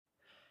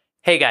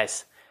Hey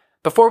guys,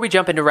 before we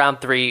jump into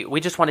round 3, we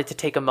just wanted to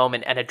take a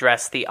moment and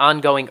address the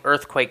ongoing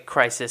earthquake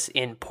crisis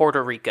in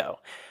Puerto Rico.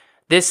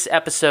 This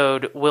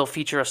episode will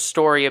feature a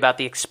story about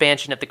the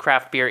expansion of the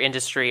craft beer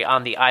industry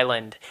on the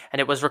island, and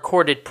it was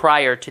recorded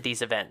prior to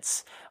these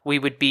events. We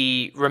would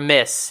be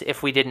remiss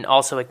if we didn't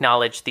also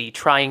acknowledge the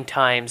trying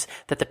times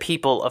that the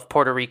people of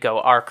Puerto Rico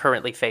are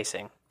currently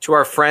facing. To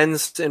our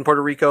friends in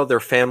Puerto Rico, their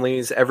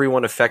families,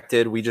 everyone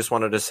affected, we just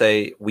wanted to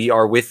say we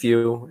are with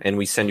you and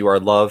we send you our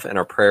love and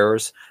our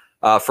prayers.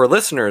 For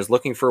listeners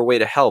looking for a way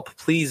to help,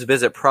 please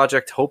visit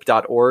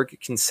projecthope.org.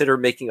 Consider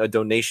making a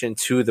donation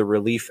to the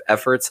relief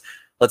efforts.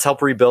 Let's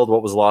help rebuild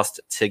what was lost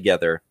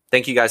together.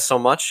 Thank you guys so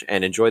much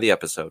and enjoy the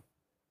episode.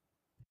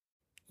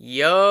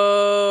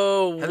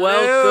 Yo,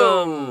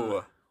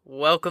 Hello.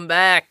 Welcome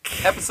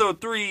back.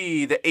 Episode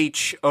 3, the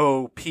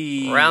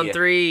HOP. Round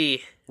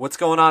 3. What's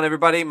going on,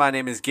 everybody? My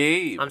name is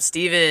Gabe. I'm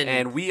Steven.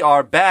 And we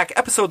are back.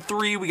 Episode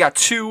 3, we got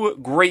 2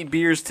 great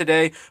beers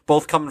today,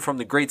 both coming from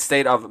the great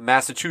state of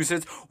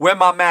Massachusetts. Where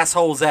my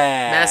massholes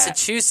at?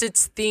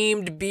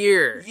 Massachusetts-themed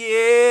beer.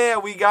 Yeah,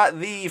 we got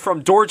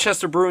from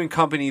Dorchester Brewing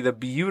Company, the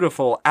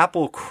beautiful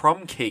Apple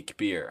Crumb Cake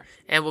beer.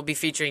 And we'll be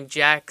featuring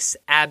Jack's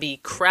Abbey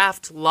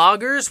Craft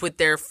Lagers with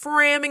their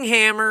Framming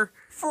Hammer.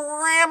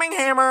 Framming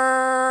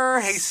Hammer!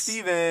 Hey,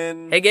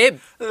 Steven. Hey, Gabe.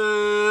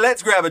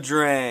 Let's grab a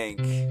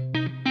drink.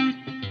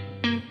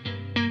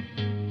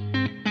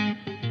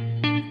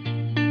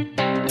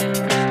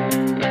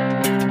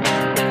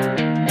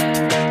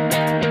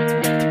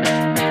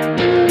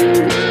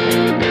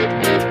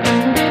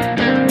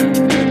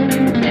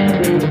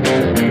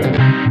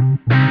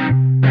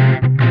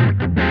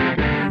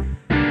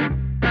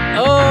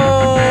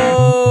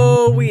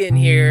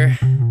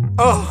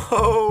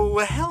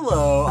 Oh,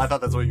 hello. I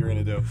thought that's what you were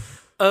going to do.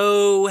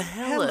 Oh,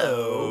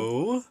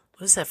 hello.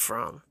 What is that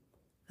from?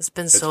 It's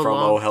been so long.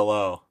 It's from Oh,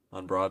 Hello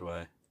on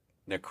Broadway.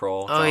 Nick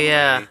Kroll. Oh,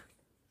 yeah. Lady.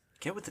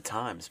 Get with the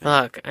times,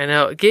 man. Fuck, I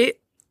know. Gabe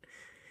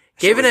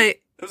and I...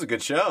 It was a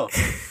good show.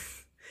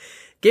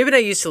 Gabe and I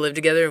used to live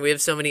together, and we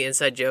have so many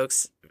inside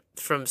jokes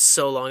from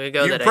so long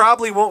ago you that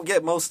probably won't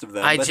get most of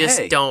them. I but just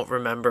hey. don't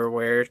remember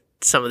where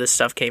some of this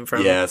stuff came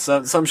from. Yeah,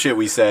 some shit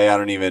we say, I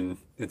don't even...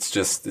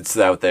 It's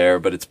out there,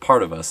 but it's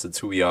part of us. It's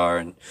who we are,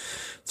 and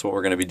it's what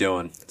we're going to be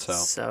doing.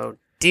 So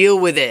deal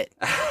with it.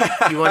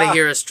 If you want to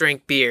hear us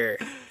drink beer,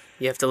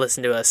 you have to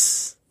listen to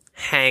us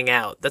hang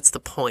out. That's the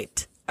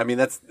point. I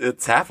mean,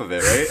 it's half of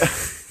it, right?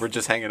 We're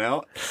just hanging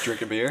out,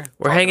 drinking beer.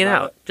 We're hanging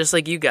out, just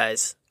like you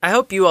guys. I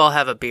hope you all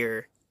have a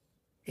beer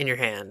in your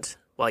hand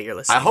while you're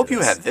listening. I hope you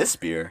have this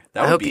beer.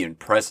 That would be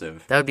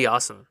impressive. That would be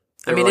awesome.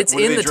 I mean, it's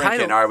in the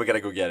title. All right, we got to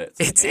go get it.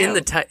 It's in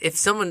the title. If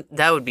someone,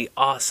 that would be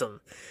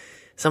awesome.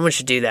 Someone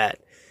should do that.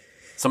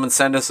 Someone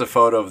send us a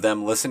photo of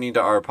them listening to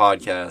our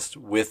podcast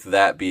with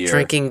that beer.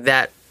 Drinking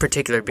that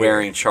particular beer.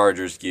 Wearing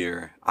Chargers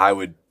gear. I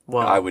would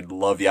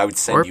love you. I would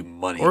send you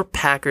money. Or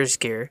Packers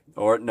gear.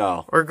 Or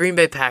Green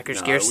Bay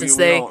Packers gear since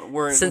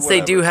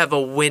they do have a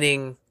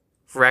winning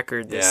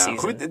record this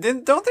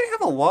season. Don't they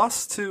have a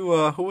loss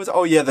to who was?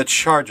 Oh yeah, the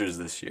Chargers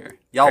this year.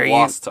 Y'all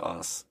lost to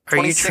us.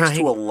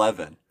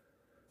 26-11.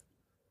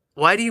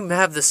 Why do you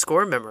have the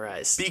score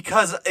memorized?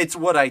 Because it's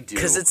what I do.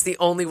 Because it's the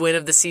only win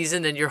of the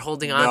season and you're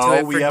holding on to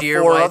it for dear life. We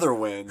have 4 life. other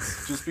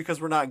wins. Just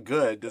because we're not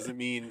good doesn't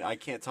mean I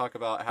can't talk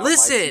about how my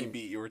team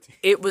beat your team.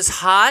 It was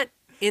hot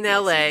in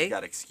LA.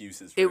 Got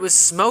excuses. It was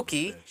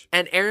smoky,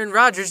 and Aaron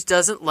Rodgers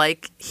doesn't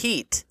like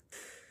heat.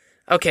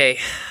 Okay,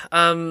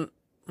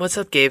 what's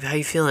up, Gabe? How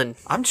you feeling?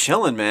 I'm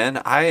chilling,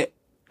 man. I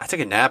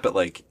took a nap at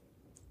like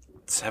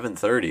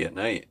 7:30 at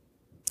night.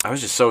 I was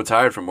just so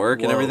tired from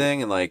work and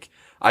everything, and like.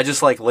 I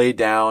just, like, laid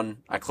down.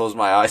 I closed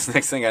my eyes.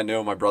 Next thing I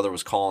knew, my brother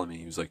was calling me.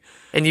 He was like...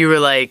 And you were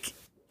like,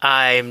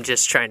 I'm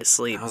just trying to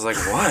sleep. I was like,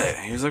 what?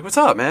 He was like, what's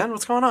up, man?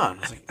 What's going on? I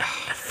was like,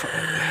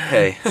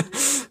 hey.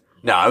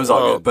 No, it was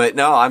all good. But,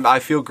 no, I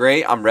feel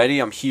great. I'm ready.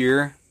 I'm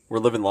here. We're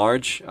living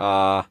large.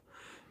 Back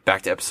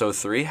to episode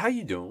 3. How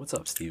you doing? What's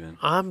up, Steven?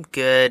 I'm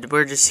good.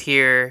 We're just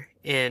here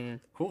in...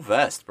 Cool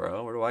vest,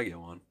 bro. Where do I get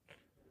one?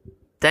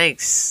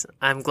 Thanks.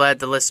 I'm glad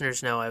the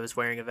listeners know I was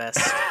wearing a vest.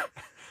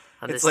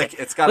 It's like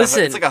it's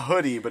like a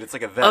hoodie, but it's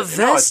like a vest.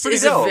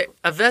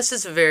 A vest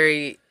is a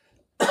very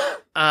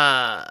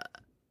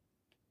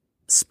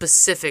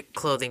specific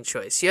clothing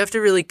choice. You have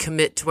to really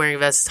commit to wearing a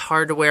vest. It's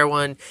hard to wear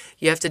one.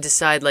 You have to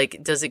decide,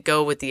 like, does it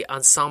go with the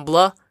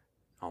ensemble?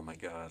 Oh my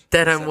god!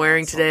 That I'm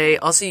wearing today.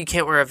 Also, you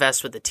can't wear a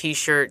vest with a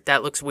t-shirt.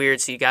 That looks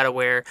weird. So you got to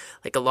wear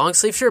like a long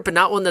sleeve shirt, but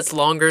not one that's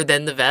longer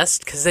than the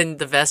vest, because then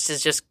the vest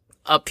is just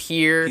up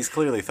here. He's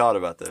clearly thought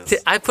about this.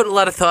 I put a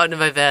lot of thought into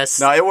my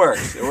vest. No, it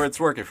works. It's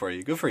working for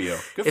you. Good for you.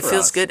 Good for us. It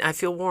feels good. I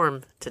feel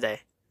warm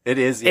today. It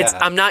is, yeah.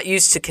 I'm not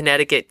used to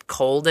Connecticut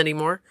cold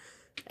anymore,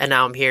 and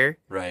now I'm here.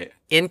 Right.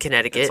 In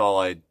Connecticut. That's all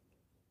I...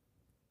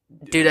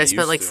 Dude, I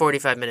spent like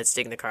 45 minutes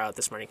digging the car out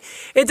this morning.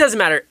 It doesn't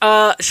matter.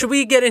 Should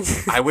we get in?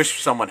 I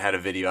wish someone had a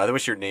video. I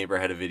wish your neighbor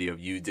had a video of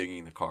you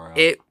digging the car out.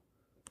 It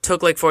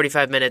took like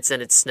 45 minutes, and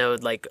it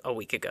snowed like a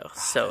week ago.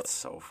 So that's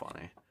so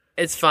funny.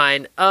 It's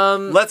fine.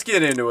 Let's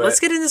get into it. Let's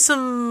get into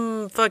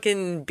some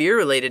fucking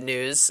beer-related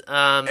news.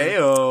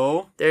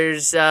 Ayo.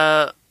 There's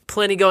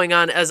plenty going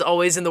on, as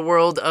always, in the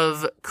world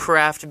of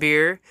craft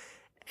beer.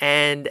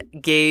 And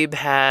Gabe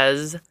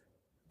has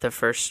the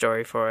first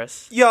story for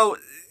us. Yo,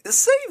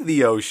 save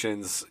the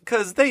oceans,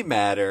 because they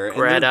matter. And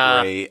Greta.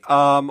 they're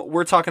great.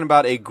 We're talking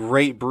about a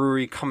great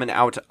brewery coming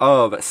out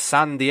of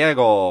San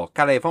Diego,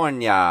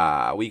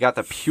 California. We got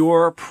the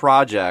Pure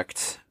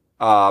Project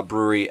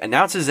brewery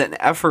announces an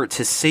effort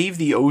to save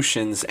the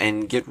oceans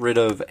and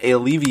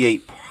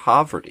alleviate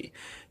poverty.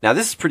 Now,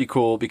 this is pretty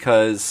cool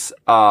because,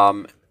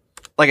 like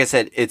I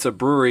said, it's a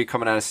brewery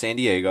coming out of San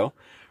Diego.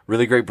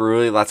 Really great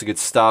brewery, lots of good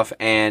stuff,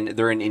 and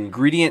they're an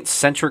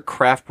ingredient-centric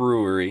craft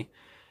brewery,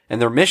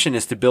 and their mission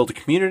is to build a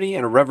community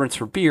and a reverence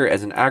for beer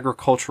as an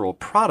agricultural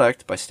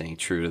product by staying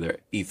true to their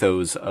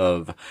ethos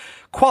of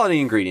quality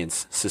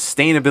ingredients,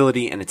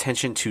 sustainability, and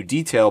attention to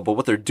detail, but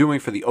what they're doing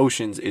for the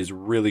oceans is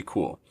really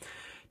cool.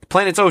 The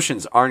planet's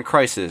oceans are in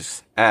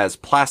crisis as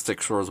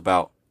plastic swirls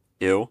about.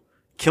 Ew.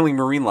 Killing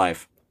marine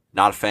life.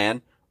 Not a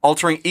fan.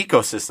 Altering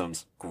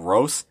ecosystems.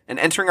 Gross. And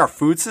entering our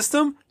food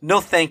system? No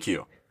thank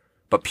you.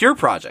 But Pure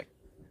Project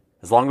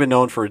has long been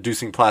known for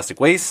reducing plastic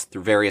waste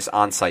through various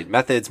on-site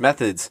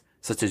methods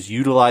such as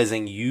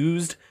utilizing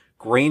used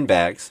grain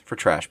bags for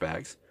trash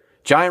bags,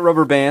 giant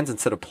rubber bands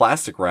instead of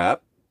plastic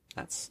wrap.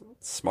 That's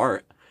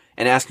smart.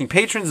 And asking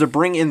patrons to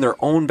bring in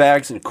their own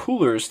bags and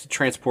coolers to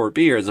transport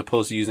beer as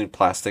opposed to using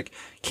plastic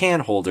can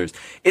holders.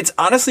 It's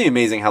honestly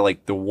amazing how,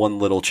 like, the one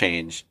little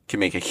change can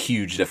make a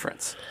huge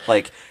difference.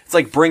 Like, it's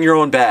like bring your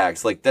own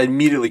bags. Like, that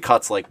immediately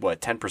cuts, like,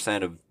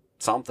 10% of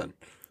something.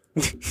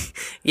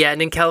 Yeah,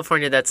 and in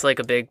California, that's like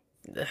a big.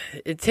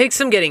 It takes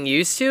some getting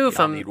used to.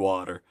 I need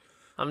water.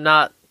 I'm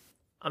not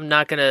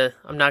gonna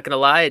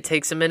lie. It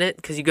takes a minute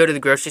because you go to the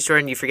grocery store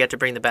and you forget to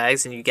bring the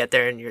bags, and you get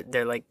there and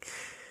they're like,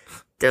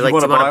 do you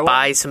want to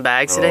buy some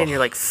bags today? And you're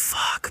like,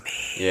 fuck me.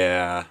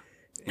 Yeah.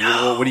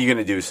 No. What are you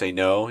gonna do? Say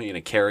no? You're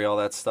gonna carry all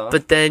that stuff?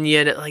 But then you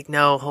end up like,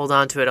 no, hold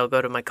on to it. I'll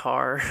go to my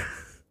car.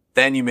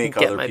 Then you make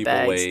other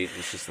people wait.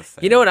 It's just a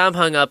thing. You know what I'm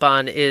hung up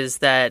on is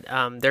that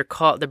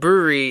the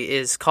brewery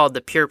is called the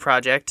Pure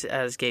Project,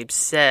 as Gabe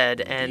said,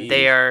 and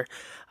they are.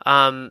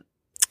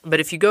 But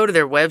if you go to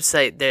their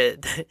website,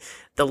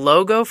 the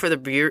logo for the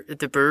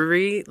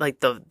brewery,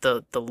 like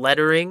the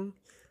lettering,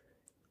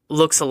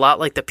 looks a lot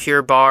like the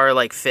Pure Bar,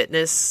 like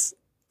fitness.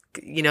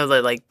 You know,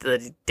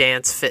 the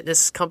dance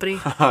fitness company.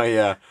 Oh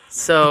yeah.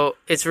 So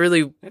it's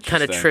really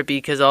kind of trippy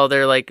because all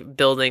their like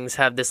buildings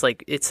have this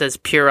like it says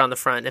Pure on the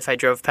front. If I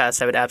drove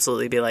past, I would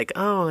absolutely be like,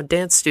 "Oh, a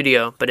dance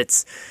studio," but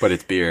it's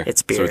beer.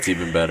 It's beer, so it's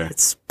even better.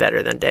 It's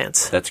better than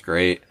dance. That's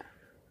great.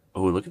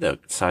 Oh, look at the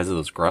size of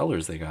those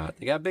growlers they got.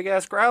 They got big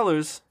ass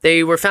growlers.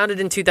 They were founded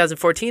in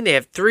 2014. They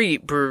have 3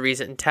 breweries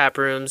and tap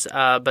rooms,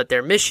 but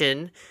their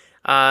mission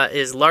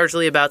is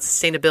largely about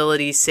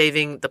sustainability,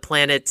 saving the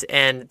planet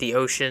and the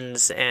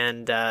oceans,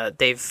 and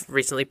they've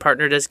recently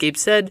partnered, as Gabe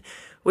said,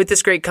 with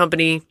this great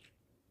company.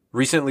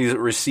 Recently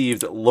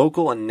received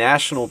local and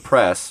national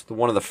press,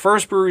 one of the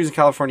first breweries in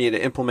California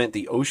to implement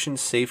the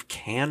ocean-safe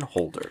can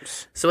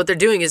holders. So what they're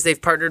doing is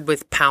they've partnered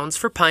with Pounds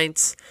for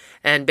Pints,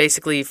 and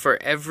basically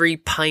for every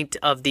pint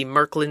of the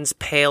Merklin's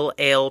Pale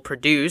Ale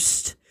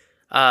produced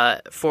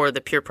for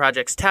the Pure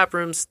Project's tap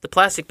rooms, the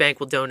Plastic Bank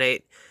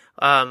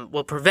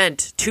will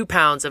prevent 2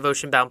 pounds of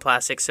ocean-bound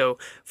plastic. So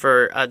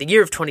for the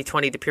year of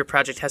 2020, the Pure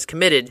Project has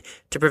committed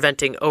to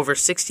preventing over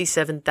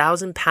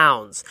 67,000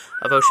 pounds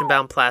of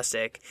ocean-bound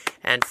plastic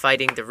and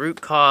fighting the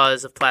root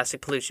cause of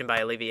plastic pollution by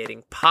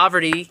alleviating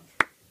poverty.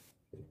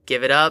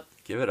 Give it up.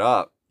 Give it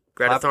up.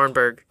 Greta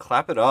Thunberg.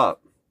 Clap it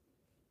up.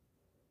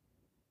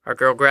 Our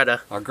girl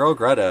Greta. Our girl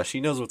Greta. She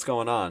knows what's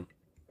going on.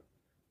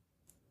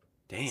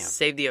 Damn.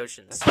 Save the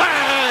oceans.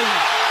 Bang!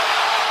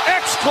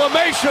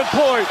 Exclamation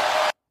point!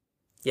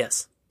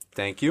 Yes.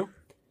 Thank you.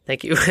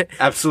 Thank you.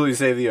 Absolutely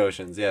save the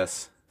oceans,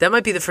 yes. That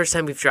might be the first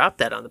time we've dropped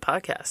that on the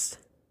podcast.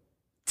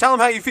 Tell them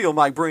how you feel,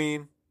 Mike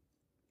Breen.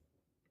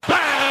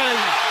 Bang!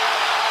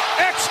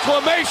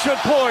 Exclamation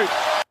point!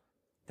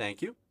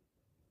 Thank you.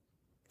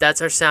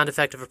 That's our sound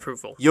effect of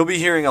approval. You'll be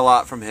hearing a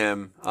lot from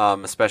him,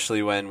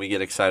 especially when we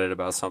get excited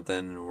about something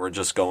and we're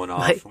just going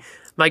off.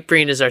 Mike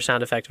Breen is our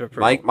sound effect of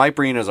approval. Mike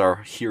Breen is our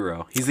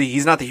hero.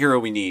 He's not the hero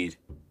we need.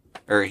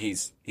 Or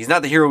he's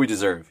not the hero we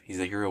deserve. He's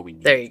the hero we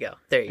need. There you go.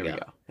 There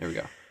we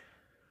go.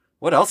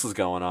 What else is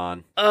going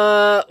on?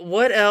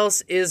 What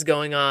else is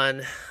going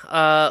on?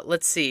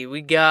 Let's see.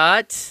 We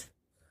got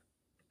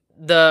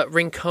the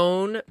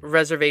Rincon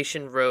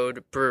Reservation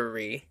Road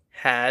Brewery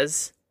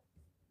has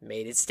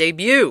made its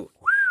debut.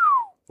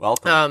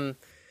 Welcome.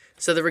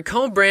 So the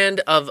Rincon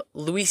brand of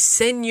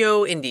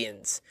Luiseño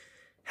Indians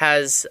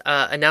has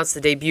announced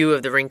the debut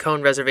of the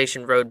Rincon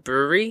Reservation Road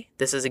Brewery.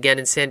 This is again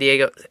in San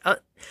Diego.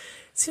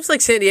 Seems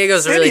like San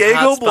Diego's a really hot spot.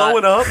 San Diego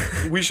blowing up.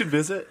 We should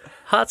visit.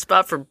 Hot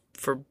spot for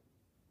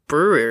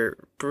brewers.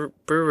 Brewer,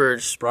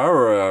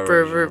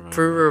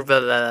 blah,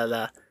 blah,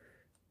 blah.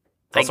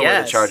 That's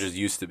where the charges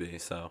used to be.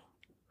 So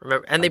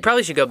remember, and they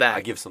probably should go back.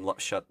 I give some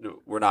shut.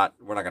 We're not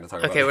going to talk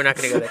about. Okay, we're not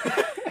going to go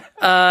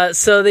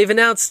So they've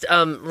announced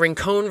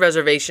Rincon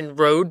Reservation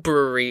Road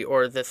Brewery,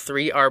 or the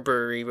 3R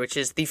Brewery, which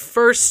is the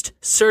first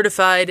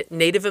certified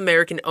Native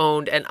American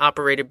owned and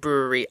operated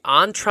brewery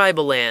on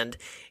tribal land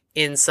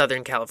in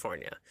Southern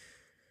California,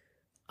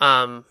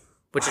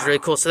 which is really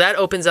cool. So that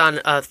opens on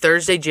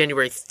Thursday,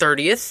 January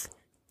 30th,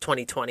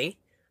 2020,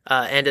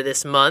 end of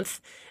this month.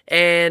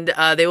 And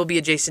they will be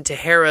adjacent to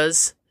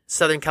Harrah's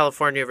Southern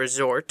California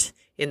Resort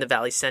in the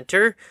Valley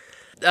Center.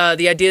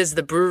 The idea is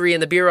the brewery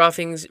and the beer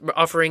offerings,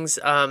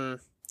 of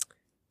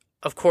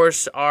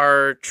course,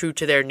 are true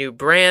to their new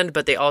brand,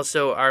 but they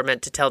also are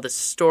meant to tell the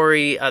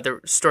story of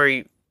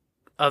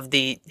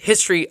the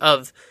history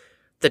of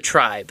the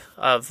tribe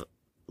of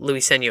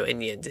Luiseno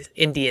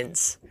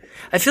Indians.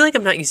 I feel like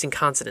I'm not using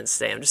consonants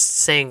today. I'm just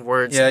saying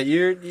words. Yeah,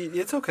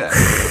 it's okay.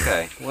 It's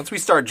okay. Once we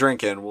start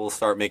drinking, we'll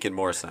start making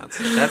more sense.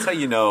 That's how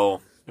you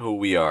know who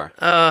we are.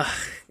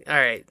 All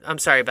right. I'm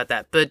sorry about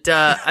that. But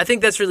I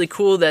think that's really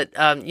cool that,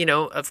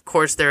 of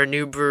course, there are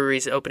new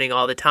breweries opening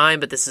all the time,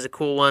 but this is a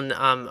cool one,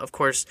 of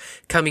course,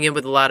 coming in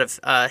with a lot of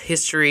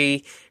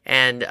history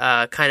and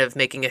kind of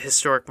making a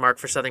historic mark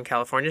for Southern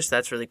California, so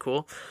that's really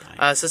cool.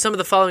 Nice. So some of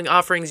the following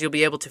offerings you'll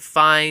be able to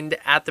find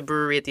at the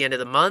brewery at the end of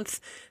the month: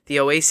 the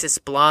Oasis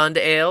Blonde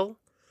Ale,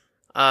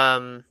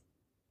 the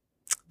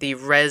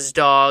Res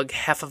Dog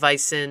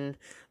Hefeweizen,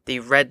 the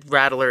Red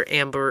Rattler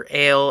Amber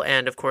Ale,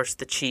 and, of course,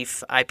 the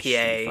Chief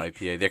IPA.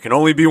 IPA. There can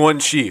only be one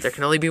Chief. There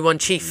can only be one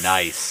Chief.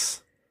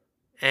 Nice.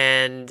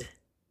 And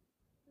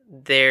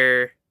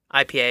their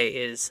IPA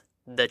is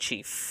the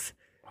Chief,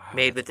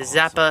 made with the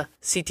Zappa,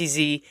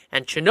 CTZ,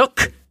 and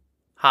Chinook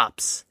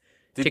hops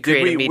to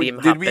create a medium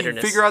hop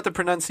bitterness. Did we figure out the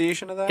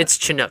pronunciation of that? It's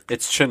Chinook.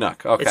 It's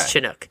Chinook. Okay. It's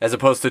Chinook. As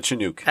opposed to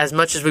Chinook. As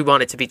much as we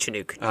want it to be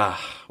Chinook.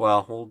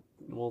 Well,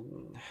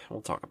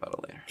 we'll talk about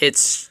it later.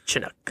 It's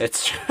Chinook.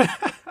 It's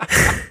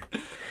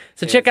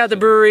So check out the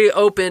brewery.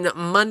 Open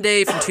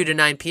Monday from 2 to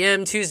 9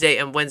 p.m. Tuesday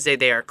and Wednesday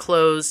they are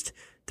closed.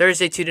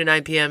 Thursday 2 to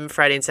 9 p.m.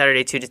 Friday and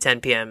Saturday 2 to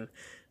 10 p.m.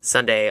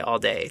 Sunday all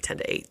day 10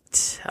 to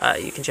 8.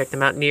 You can check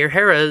them out near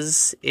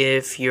Harrah's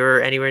if you're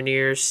anywhere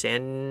near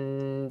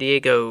San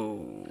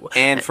Diego.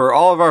 And for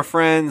all of our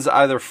friends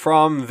either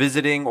from,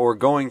 visiting, or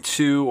going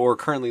to, or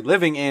currently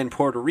living in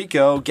Puerto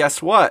Rico,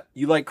 guess what?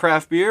 You like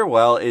craft beer?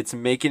 Well, it's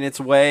making its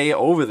way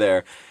over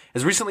there.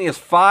 As recently as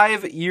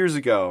 5 years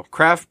ago,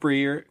 craft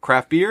beer,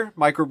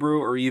 microbrew,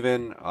 or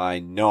even, I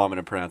know I'm going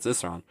to pronounce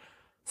this wrong,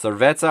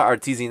 cerveza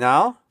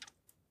artesanal?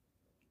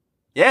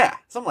 Yeah,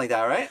 something like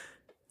that, right?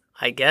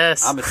 I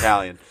guess. I'm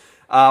Italian.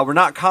 We're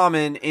not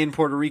common in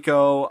Puerto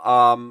Rico,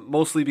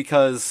 mostly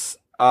because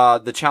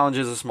the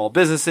challenges of small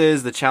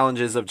businesses, the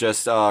challenges of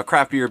just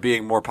craft beer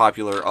being more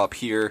popular up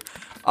here,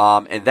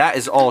 and that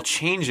is all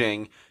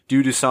changing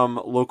due to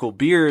some local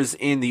beers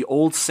in the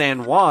old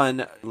San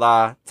Juan,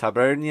 La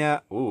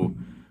Turbina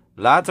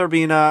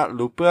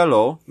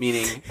Lupelo,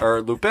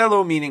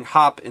 meaning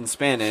hop in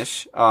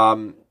Spanish.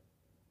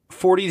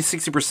 40 to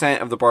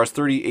 60% of the bar's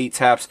 38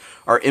 taps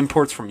are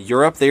imports from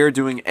Europe. They are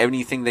doing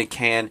anything they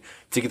can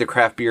to get the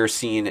craft beer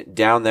scene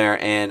down there,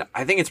 and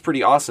I think it's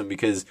pretty awesome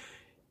because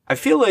I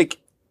feel like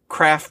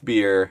craft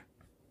beer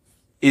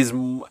is,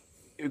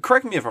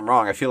 correct me if I'm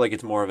wrong, I feel like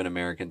it's more of an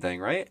American thing,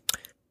 right?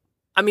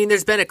 I mean,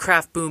 there's been a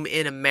craft boom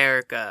in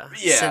America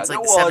since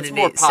like the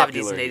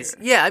 70s and 80s.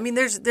 Yeah, I mean,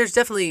 there's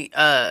definitely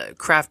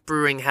craft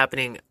brewing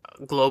happening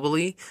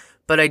globally,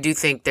 but I do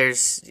think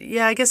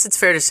I guess it's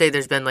fair to say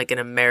there's been like an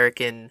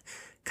American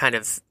kind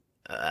of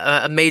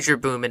a major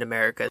boom in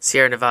America.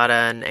 Sierra Nevada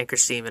and Anchor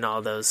Steam and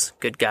all those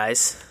good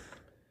guys.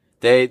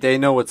 They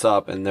know what's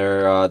up and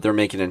they're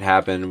making it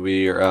happen.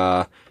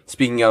 We're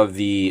speaking of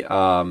the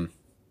La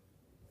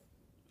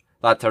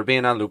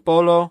Turbina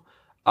Lupolo.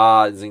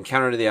 Is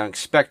encountered the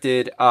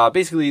unexpected.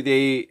 Basically,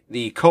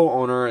 the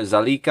co-owner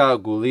Zalika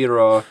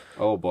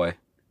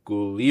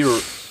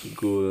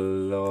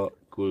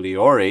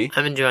Gugliori.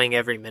 I'm enjoying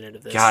every minute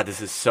of this. God,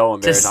 this is so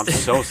embarrassing. I'm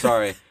so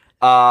sorry.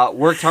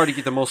 Worked hard to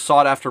get the most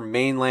sought-after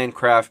mainland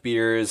craft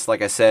beers,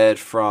 like I said,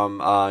 from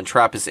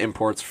Trappist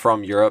imports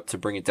from Europe to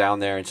bring it down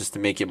there and just to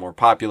make it more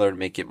popular, to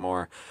make it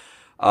more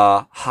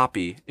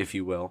hoppy, if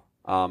you will.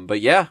 But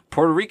yeah,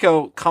 Puerto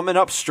Rico coming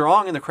up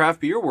strong in the craft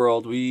beer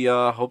world. We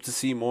hope to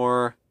see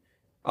more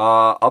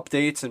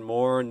updates and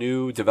more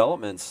new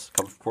developments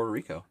come from Puerto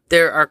Rico.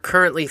 There are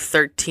currently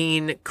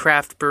 13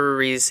 craft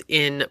breweries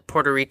in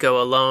Puerto Rico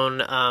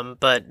alone,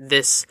 but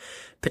this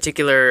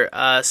particular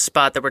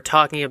spot that we're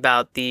talking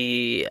about,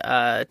 the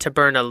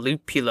Taberna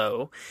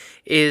Lupulo,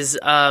 is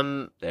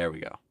there we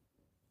go.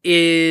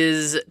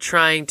 Is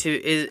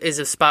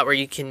a spot where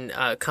you can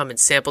come and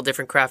sample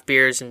different craft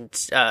beers and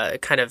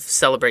kind of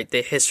celebrate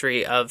the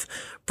history of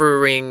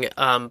brewing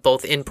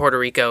both in Puerto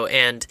Rico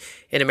and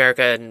in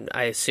America, and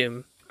I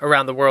assume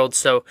around the world.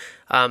 So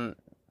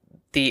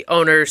the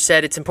owner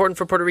said it's important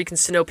for Puerto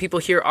Ricans to know people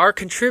here are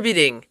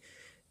contributing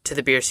to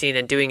the beer scene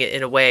and doing it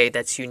in a way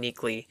that's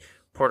uniquely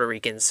Puerto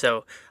Rican.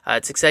 So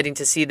it's exciting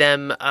to see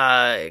them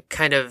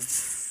kind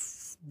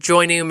of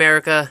joining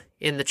America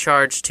in the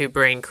charge to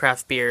bring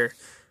craft beer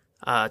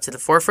to the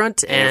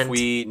forefront. And if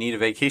we need a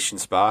vacation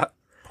spot,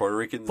 Puerto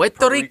Rico's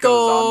Puerto Rico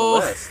on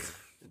the list.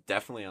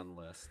 Definitely on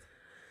the list.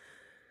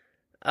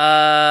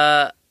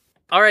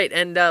 All right,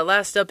 and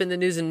last up in the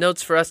news and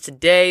notes for us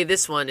today,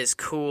 this one is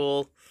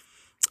cool.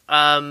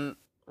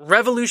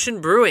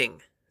 Revolution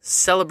Brewing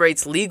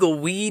celebrates legal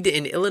weed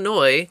in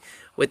Illinois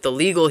with the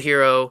legal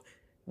hero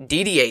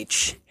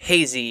DDH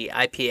Hazy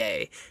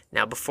IPA.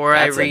 Now, before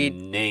That's I read... a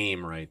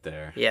name right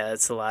there. Yeah,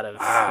 it's a lot of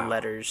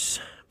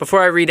letters.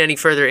 Before I read any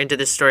further into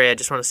this story, I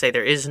just want to say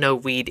there is no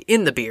weed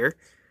in the beer.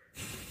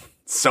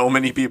 So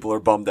many people are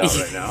bummed out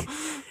right now.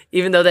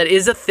 Even though that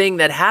is a thing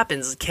that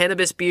happens.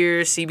 Cannabis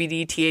beer,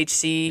 CBD,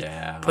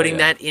 THC, putting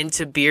that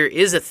into beer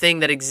is a thing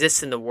that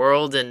exists in the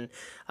world, and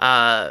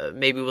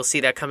maybe we'll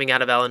see that coming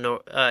out of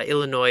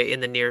Illinois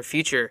in the near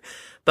future.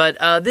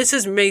 But this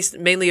is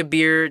mainly a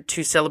beer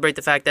to celebrate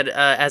the fact that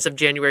as of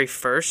January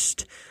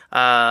 1st,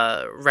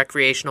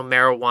 recreational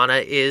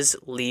marijuana is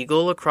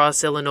legal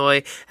across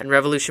Illinois, and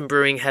Revolution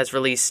Brewing has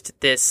released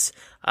this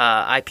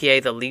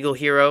IPA, the Legal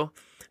Hero,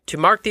 to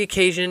mark the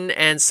occasion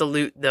and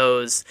salute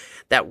those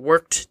that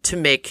worked to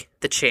make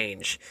the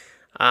change.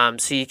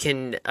 So you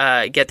can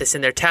get this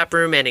in their tap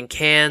room and in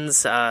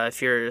cans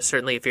if you're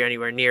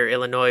anywhere near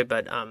Illinois,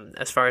 but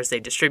as far as they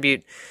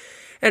distribute.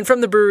 And from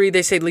the brewery,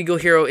 they say Legal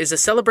Hero is a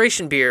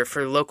celebration beer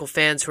for local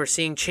fans who are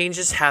seeing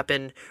changes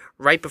happen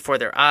right before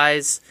their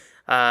eyes.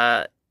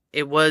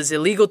 It was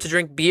illegal to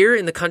drink beer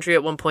in the country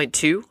at one point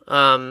too.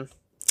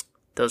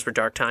 Those were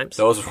dark times.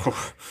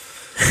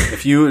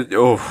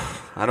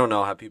 I don't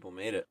know how people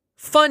made it.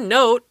 Fun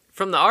note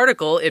from the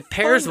article, it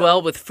pairs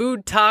well with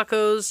food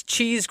tacos,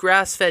 cheese,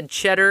 grass-fed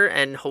cheddar,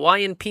 and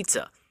Hawaiian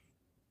pizza.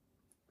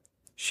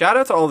 Shout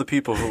out to all the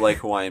people who like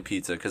Hawaiian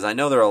pizza, because I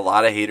know there are a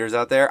lot of haters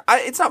out there.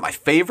 It's not my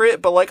favorite,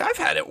 but like I've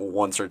had it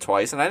once or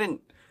twice, and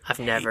I've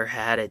never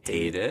had it, dude.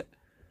 Hate it.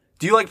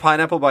 Do you like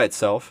pineapple by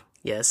itself?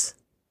 Yes.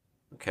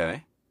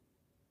 Okay.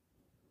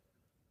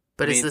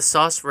 But is the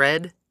sauce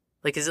red?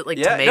 Like, is it like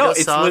tomato no,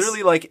 sauce? It's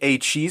literally like a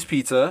cheese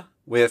pizza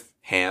with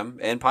ham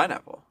and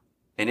pineapple,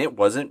 and it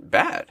wasn't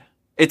bad.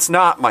 It's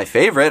not my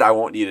favorite. I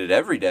won't eat it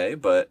every day,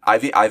 but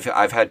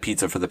I've had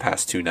pizza for the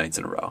past 2 nights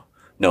in a row.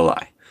 No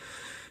lie.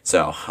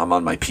 So I'm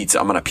on a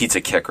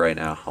pizza kick right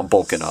now. I'm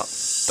bulking up.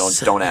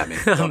 Don't at me.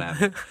 Don't at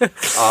me.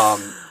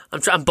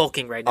 I'm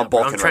bulking right now. I'm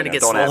trying to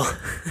get swole.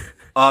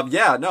 A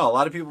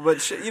lot of people, but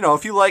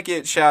if you like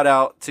it, shout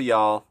out to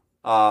y'all.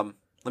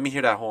 Let me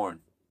hear that horn.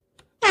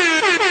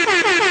 That's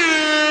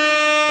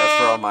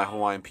for all my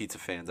Hawaiian pizza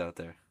fans out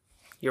there.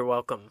 You're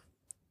welcome.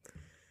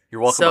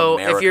 You're welcome, so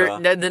America.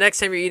 If the next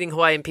time you're eating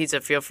Hawaiian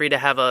pizza, feel free to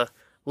have a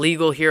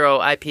Legal Hero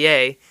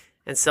IPA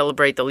and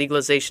celebrate the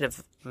legalization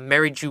of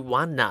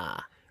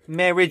marijuana.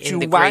 In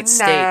the great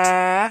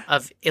state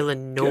of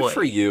Illinois. Good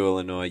for you,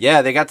 Illinois.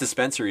 Yeah, they got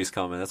dispensaries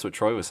coming. That's what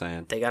Troy was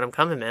saying. They got them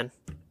coming, man.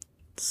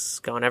 It's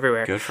going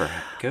everywhere. Good for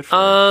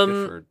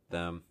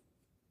them.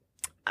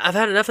 I've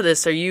had enough of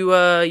this. Are you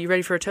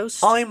ready for a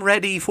toast? I'm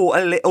ready for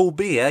a little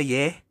beer,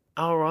 yeah.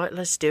 All right,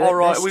 let's do it. All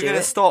right, we're going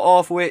to start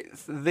off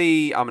with I'm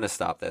going to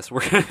stop this.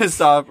 We're going to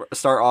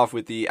start off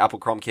with the apple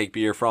crumb cake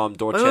beer from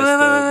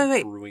Dorchester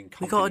wait. Brewing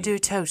Company. We got to do a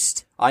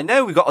toast. I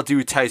know we got to do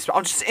a toast, but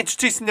I'm just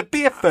introducing the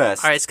beer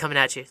first. All right, it's coming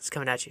at you.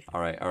 All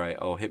right.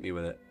 Oh, hit me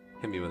with it.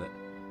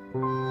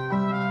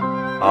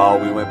 Oh,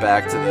 we went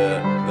back to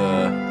the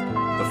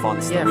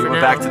fun stuff. We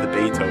went back to the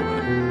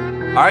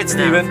Beethoven. All right,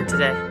 Steven. For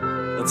today.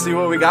 Let's see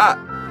what we got.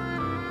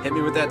 Hit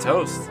me with that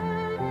toast.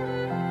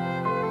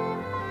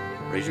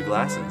 Raise your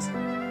glasses.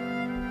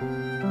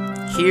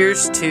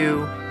 Here's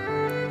to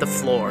the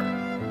floor.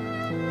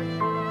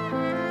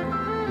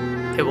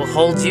 It will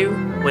hold you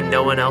when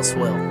no one else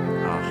will.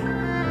 Oh.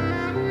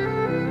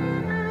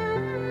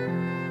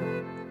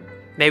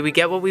 May we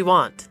get what we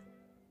want,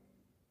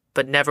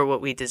 but never what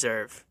we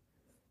deserve.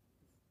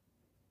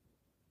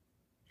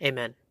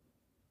 Amen.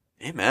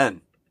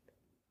 Amen.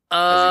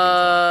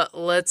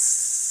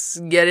 Let's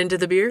get into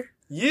the beer?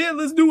 Yeah,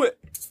 let's do it.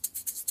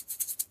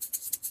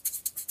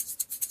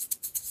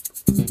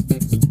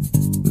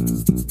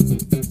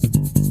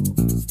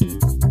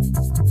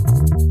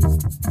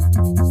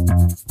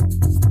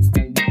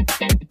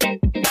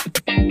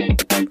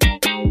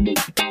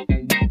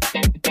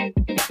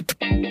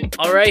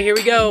 All right, here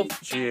we go.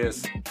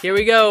 Cheers. Here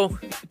we go.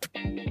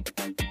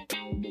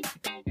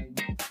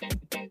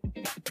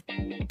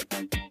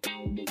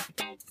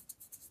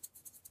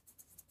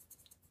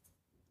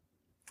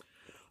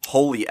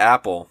 Holy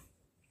apple.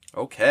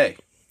 Okay.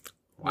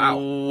 Wow.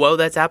 Whoa,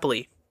 that's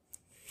apple-y.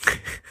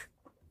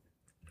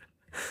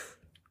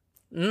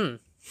 Mmm.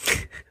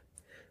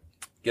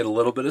 Get a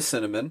little bit of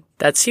cinnamon.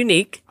 That's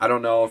unique. I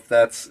don't know if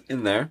that's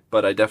in there,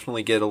 but I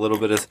definitely get a little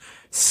bit of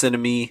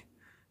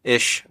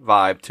cinnamon-ish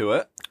vibe to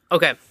it.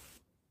 Okay.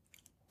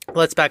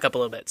 Let's back up a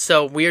little bit.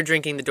 So we are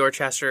drinking the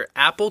Dorchester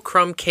Apple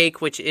Crumb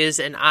Cake, which is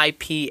an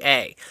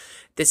IPA.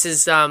 This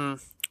is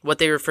what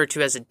they refer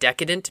to as a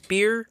decadent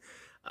beer.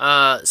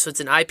 So it's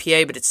an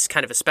IPA, but it's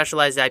kind of a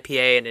specialized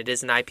IPA, and it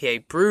is an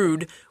IPA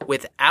brewed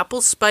with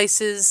apple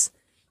spices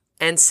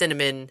and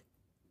cinnamon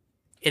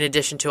in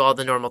addition to all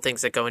the normal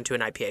things that go into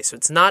an IPA. So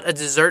it's not a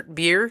dessert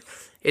beer.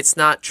 It's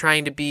not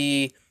trying to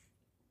be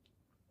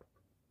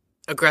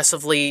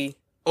aggressively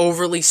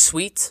overly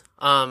sweet,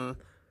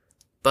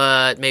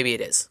 but maybe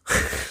it is.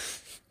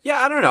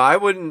 Yeah, I don't know. I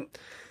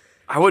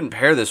wouldn't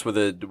pair this with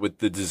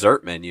the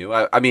dessert menu.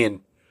 I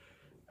mean,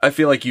 I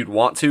feel like you'd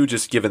want to,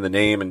 just given the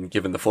name and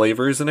given the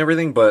flavors and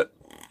everything, but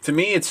to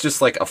me it's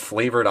just like a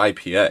flavored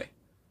IPA.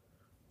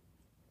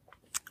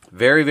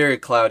 Very, very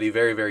cloudy,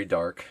 very, very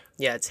dark.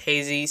 Yeah, it's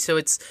hazy. So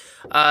it's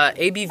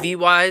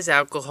ABV-wise,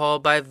 alcohol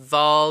by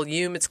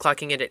volume, it's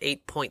clocking it at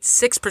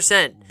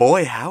 8.6%.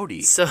 Boy,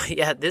 howdy. So,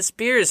 yeah, this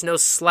beer is no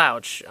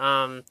slouch.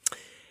 On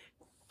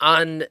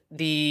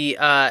the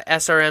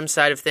SRM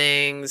side of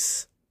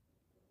things,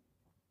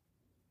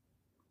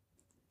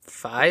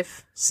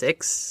 5,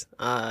 6.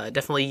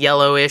 Definitely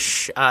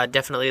yellowish.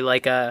 Definitely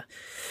like a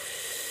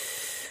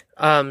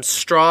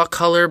straw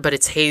color, but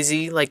it's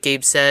hazy, like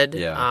Gabe said.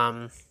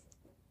 Yeah.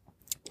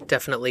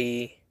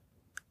 Definitely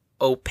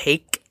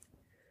opaque.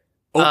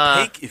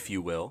 Opaque, if you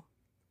will.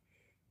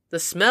 The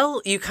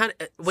smell, you kind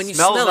of, when you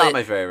Smell's smell not it,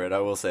 my favorite, I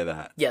will say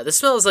that. yeah, the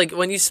smell is like,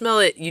 when you smell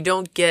it, you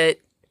don't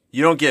get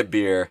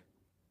beer.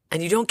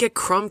 and you don't get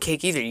crumb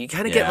cake either. You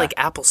kind of get like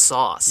apple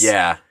sauce.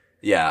 Yeah.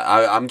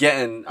 I'm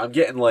getting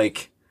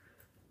like,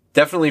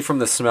 definitely from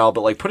the smell,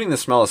 but like putting the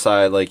smell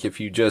aside, like if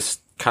you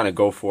just kind of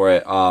go for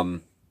it,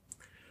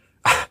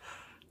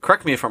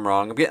 correct me if I'm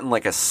wrong, I'm getting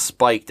like a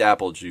spiked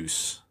apple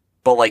juice.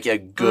 But like a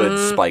good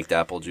spiked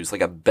apple juice,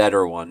 like a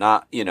better one.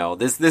 Not,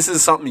 this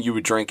is something you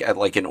would drink at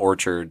like an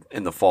orchard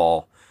in the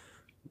fall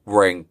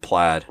wearing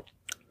plaid.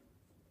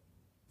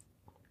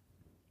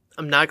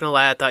 I'm not going to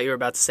lie, I thought you were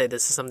about to say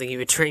this is something you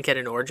would drink at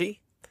an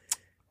orgy.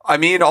 I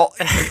mean,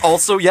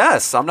 also,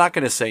 yes, I'm not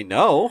going to say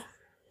no.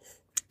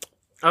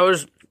 I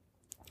was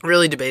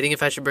really debating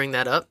if I should bring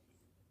that up,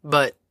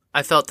 but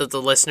I felt that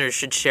the listeners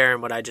should share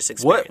in what I just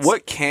experienced.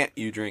 What can't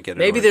you drink at an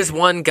Maybe orgy? there's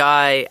one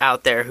guy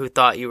out there who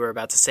thought you were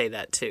about to say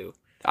that too.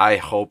 I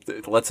hope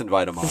let's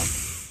invite him on.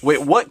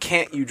 Wait, what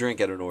can't you drink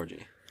at an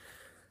orgy?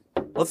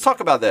 Let's talk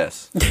about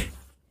this.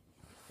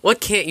 What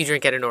can't you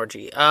drink at an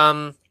orgy?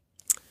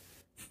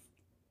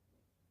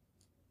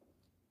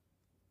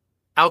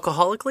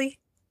 Alcoholically?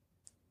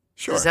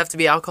 Sure. Does it have to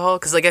be alcohol?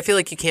 Because I feel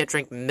like you can't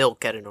drink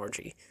milk at an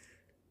orgy.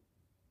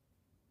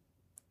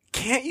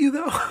 Can't you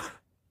though?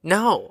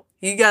 No.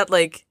 You got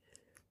I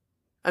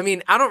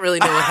don't really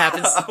know what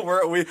happens.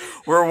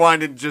 we're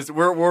winding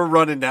we're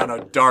running down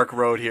a dark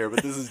road here,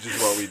 but this is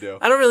just what we do.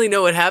 I don't really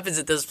know what happens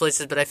at those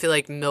places, but I feel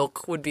like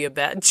milk would be a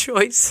bad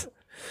choice.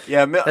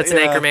 Yeah, that's an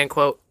Anchorman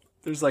quote.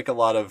 There's like a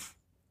lot of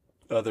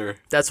other.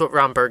 That's what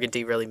Ron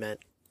Burgundy really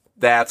meant.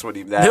 That's what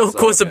he. Milk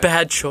was a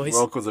bad choice.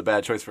 Milk was a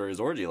bad choice for his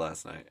orgy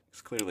last night.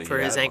 It's clearly for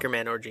his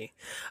Anchorman orgy.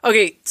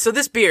 Okay, so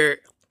this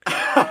beer.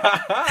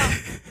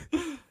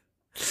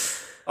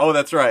 Oh,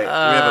 that's right. We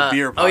have a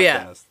beer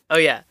podcast. Oh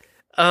yeah.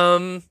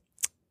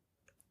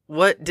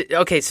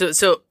 Okay,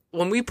 so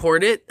when we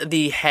poured it,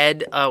 the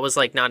head was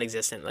like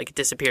non-existent. Like it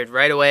disappeared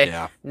right away.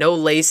 Yeah. No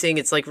lacing.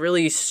 It's like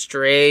really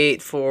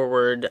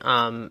straightforward.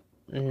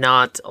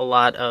 Not a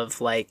lot of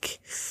like,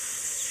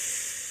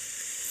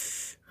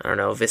 I don't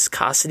know,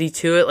 viscosity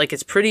to it. Like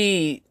it's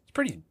pretty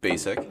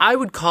basic. I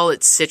would call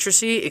it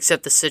citrusy,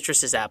 except the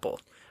citrus is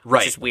apple. Right.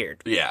 Which is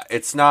weird. Yeah.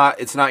 It's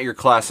not your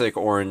classic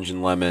orange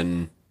and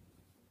lemon,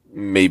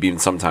 maybe even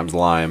sometimes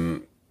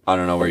lime. I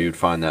don't know where you'd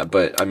find that,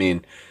 but I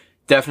mean,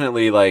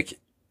 definitely like,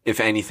 if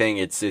anything,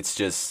 it's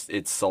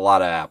a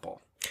lot of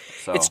apple.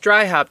 So. It's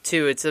dry hopped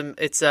too.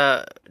 It's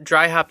a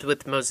dry hopped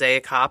with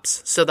mosaic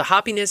hops. So the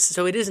hoppiness,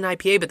 so it is an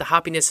IPA, but the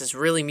hoppiness is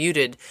really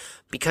muted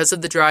because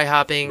of the dry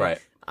hopping. Right.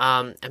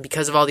 And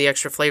because of all the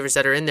extra flavors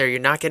that are in there, you're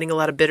not getting a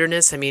lot of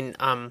bitterness. I mean,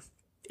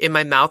 in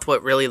my mouth,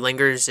 what really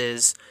lingers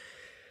is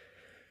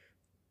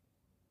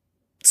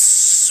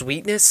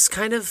sweetness,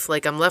 kind of.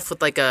 Like I'm left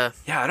with like a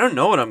I don't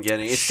know what I'm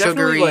getting. It's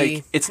sugary, definitely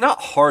like, it's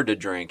not hard to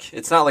drink.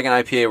 It's not like an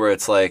IPA where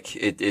it's like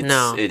it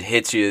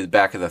hits you in the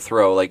back of the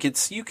throat. Like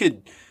you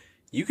could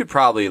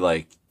probably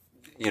like,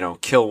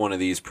 kill one of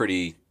these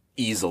pretty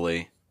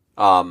easily.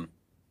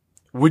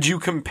 Would you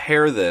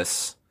compare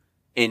this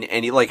in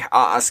any like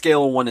a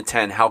scale of 1 to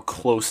 10? How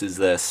close is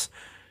this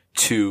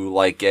to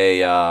like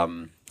a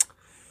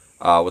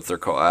what's their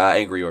called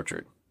Angry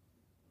Orchard?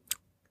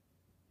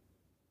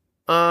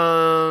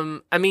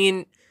 I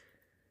mean,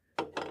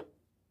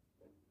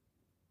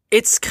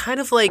 it's kind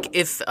of like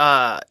if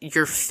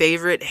your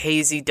favorite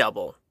hazy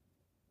double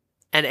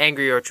and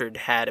Angry Orchard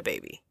had a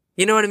baby.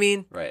 You know what I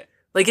mean? Right.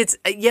 Like it's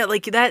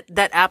like that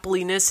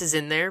appleiness is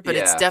in there, but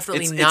it's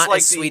definitely not like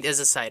as sweet as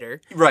a cider.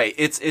 Right.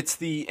 It's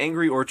the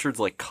Angry Orchard's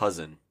like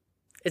cousin.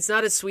 It's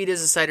not as sweet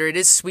as a cider. It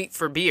is sweet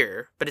for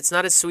beer, but it's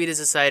not as sweet as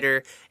a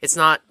cider. It's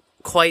not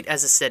quite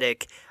as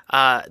acidic.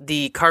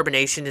 The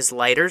carbonation is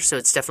lighter, so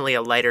it's definitely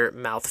a lighter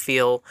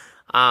mouthfeel.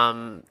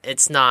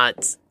 It's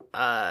not.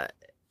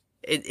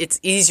 It's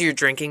easier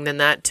drinking than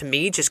that to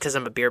me, just because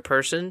I'm a beer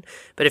person.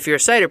 But if you're a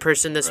cider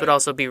person, this would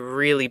also be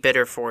really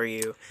bitter for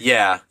you.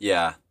 Yeah.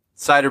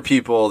 Cider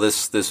people,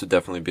 this would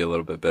definitely be a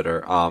little bit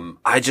bitter.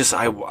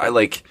 I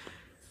like.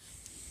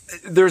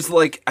 There's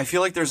like, I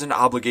feel like there's an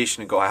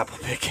obligation to go apple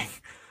picking.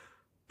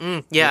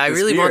 Yeah, I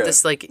really want beer.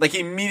 this, like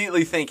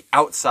immediately think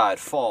outside,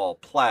 fall,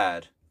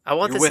 plaid. I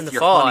want You're this in with the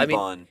your fall. honey I mean,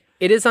 bun.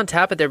 it is on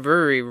tap at their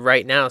brewery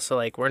right now, so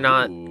like we're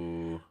not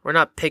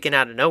picking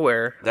out of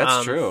nowhere.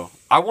 That's true.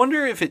 I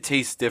wonder if it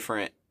tastes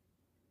different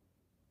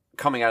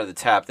coming out of the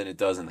tap than it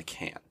does in the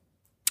can.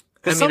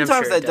 Because I mean, I'm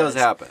sometimes sure it that does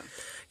does. happen.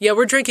 Yeah,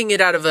 we're drinking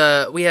it out of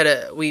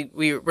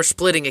we're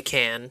splitting a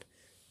can,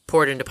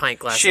 poured into pint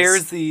glasses.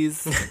 Shares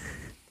these.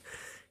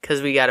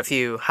 Because we got a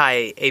few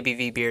high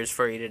ABV beers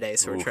for you today,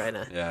 so we're trying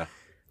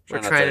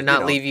to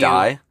not leave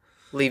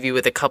you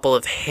with a couple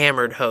of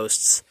hammered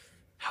hosts.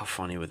 How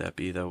funny would that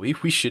be, though?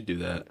 We should do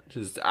that.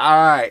 Just all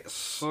right,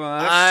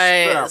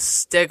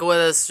 stick with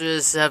us through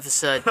this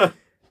episode.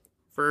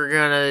 We're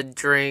gonna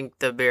drink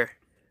the beer.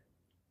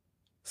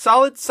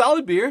 Solid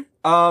beer.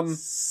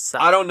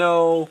 I don't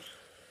know.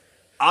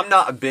 I'm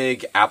not a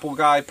big apple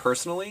guy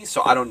personally,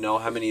 so I don't know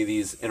how many of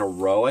these in a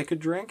row I could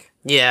drink.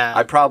 Yeah,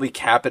 I'd probably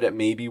cap it at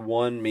maybe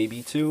 1,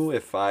 maybe 2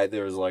 if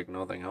there's like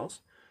nothing else.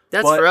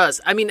 That's for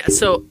us. I mean,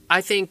 so I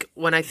think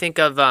when I think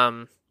of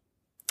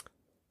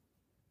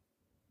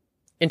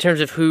in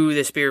terms of who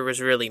this beer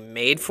was really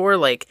made for,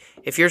 like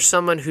if you're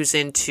someone who's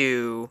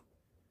into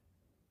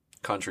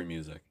country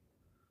music.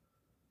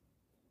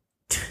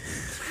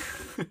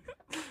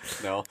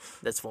 No.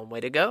 That's one way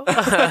to go.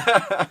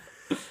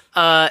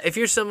 If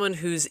you're someone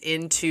who's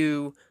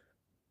into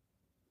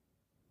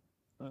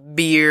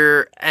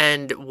beer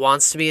and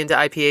wants to be into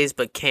IPAs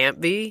but can't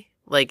be,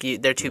 like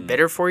they're too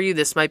bitter for you,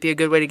 this might be a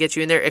good way to get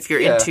you in there. If you're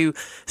into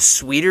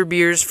sweeter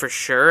beers, for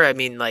sure. I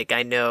mean, like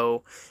I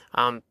know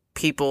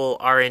people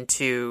are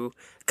into,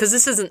 because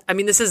this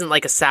isn't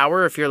like a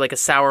sour. If you're like a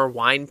sour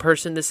wine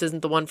person, this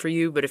isn't the one for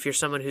you. But if you're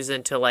someone who's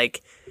into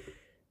like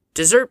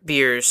dessert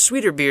beers,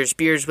 sweeter beers,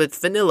 beers with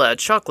vanilla,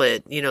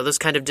 chocolate, those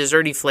kind of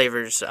desserty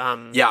flavors.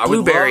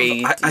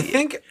 Blueberry. I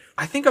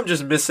think I'm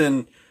just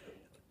missing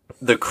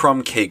the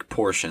crumb cake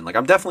portion. Like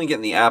I'm definitely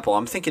getting the apple.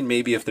 I'm thinking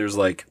maybe if there's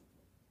like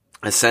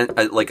a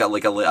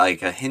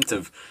hint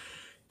of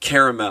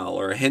caramel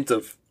or a hint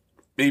of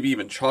maybe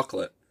even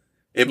chocolate,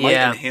 it might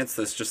enhance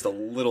this just a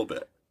little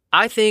bit.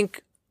 I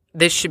think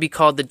this should be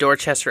called the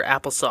Dorchester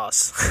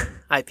Applesauce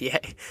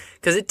IPA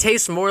because it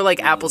tastes more like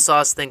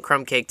applesauce than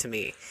crumb cake to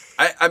me.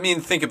 I mean,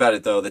 think about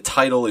it though. The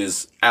title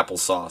is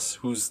applesauce.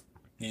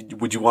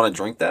 Would you want to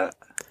drink that?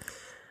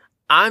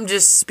 I'm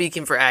just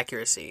speaking for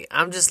accuracy.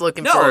 I'm just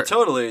looking for. No,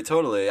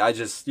 totally. I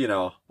just,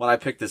 when I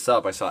picked this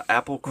up, I saw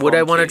apple crumb Would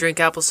I want to cake. drink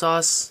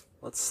applesauce?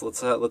 Let's.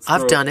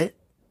 I've done it.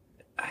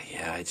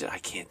 Yeah, I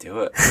can't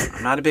do it.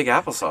 I'm not a big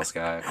applesauce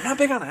guy. I'm not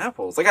big on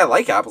apples. Like I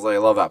like apples. I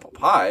love apple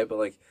pie, but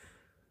like.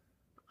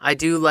 I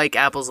do like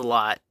apples a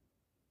lot.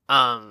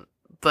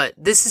 But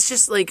this is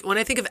just like, when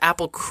I think of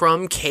apple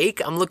crumb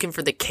cake, I'm looking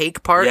for the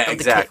cake part. Yeah,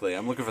 exactly.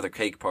 I'm looking for the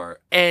cake part.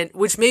 And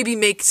which maybe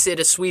makes it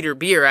a sweeter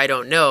beer, I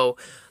don't know.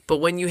 But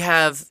when you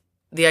have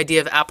the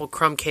idea of apple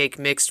crumb cake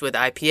mixed with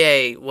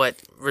IPA,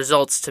 what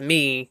results to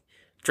me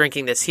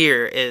drinking this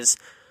here is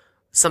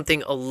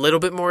something a little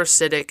bit more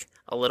acidic,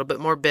 a little bit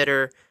more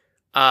bitter,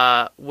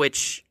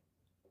 which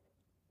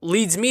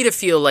leads me to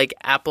feel like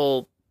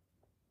apple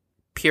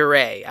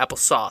puree,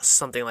 applesauce,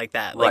 something like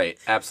that. Right,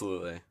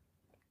 absolutely.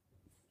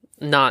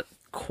 Not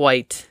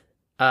quite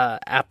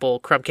apple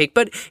crumb cake,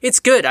 but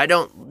it's good. I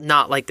don't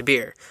not like the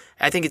beer.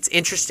 I think it's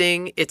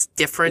interesting. It's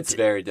different. It's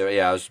very different.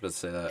 Yeah, I was just about to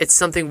say that. It's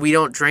something we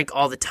don't drink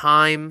all the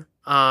time.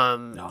 No,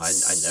 I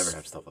never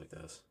have stuff like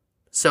this.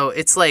 So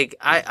it's like,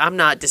 I'm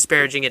not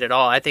disparaging it at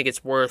all. I think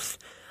it's worth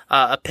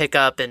a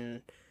pickup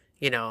and,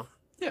 Yeah.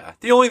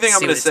 The only thing I'm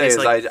going to say is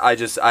like. I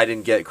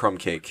didn't get crumb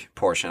cake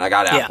portion. I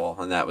got apple,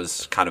 and that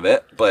was kind of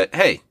it. But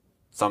hey,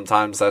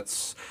 sometimes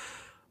that's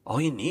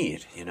all you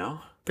need,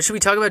 But should we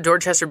talk about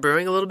Dorchester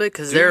Brewing a little bit?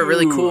 Because they're a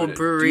really cool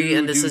brewery,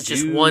 and this is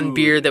just one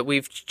beer that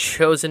we've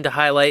chosen to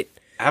highlight.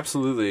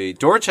 Absolutely.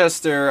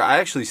 Dorchester, I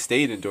actually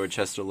stayed in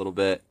Dorchester a little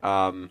bit.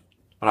 When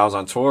I was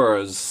on tour, I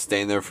was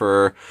staying there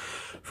for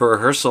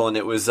rehearsal, and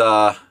it was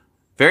a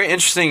very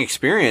interesting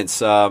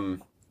experience.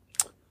 I'm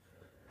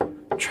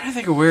trying to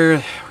think of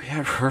where we had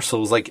rehearsal.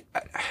 It was like,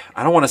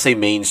 I don't want to say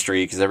Main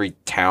Street, because every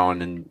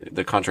town in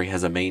the country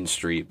has a Main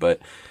Street, but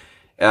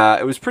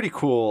it was pretty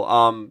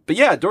cool. But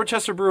yeah,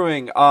 Dorchester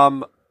Brewing.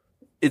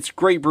 It's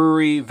great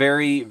brewery,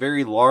 very,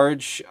 very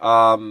large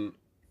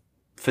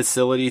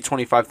facility,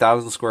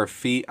 25,000 square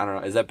feet. I don't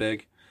know. Is that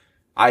big?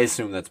 I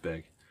assume that's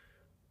big.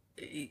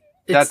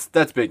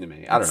 That's big to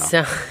me. I don't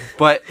know.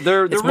 But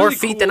they're it's really more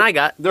feet cool. than I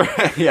got.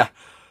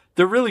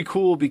 They're really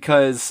cool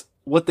because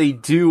what they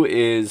do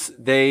is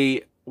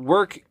they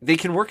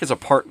can work as a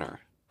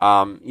partner.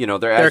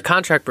 They're a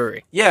contract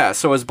brewery. Yeah,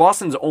 so as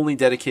Boston's only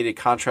dedicated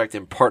contract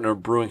and partner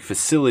brewing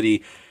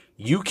facility,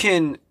 you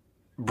can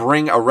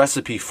bring a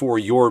recipe for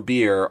your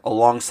beer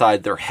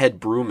alongside their head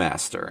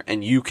brewmaster,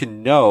 and you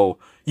can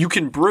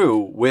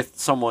brew with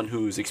someone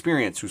who's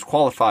experienced, who's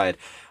qualified.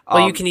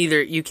 Well, you can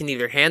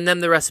either hand them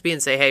the recipe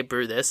and say, "Hey,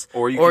 brew this,"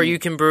 or you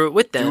can brew it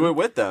with them. Do it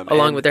with them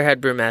along with their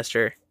head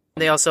brewmaster.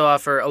 They also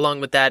offer,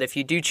 along with that, if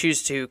you do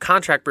choose to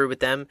contract brew with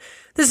them,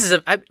 this is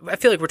I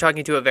feel like we're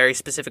talking to a very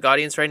specific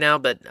audience right now,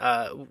 but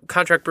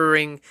contract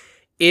brewing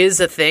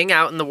is a thing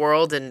out in the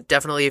world, and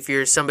definitely if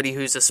you're somebody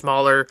who's a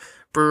smaller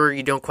brewer,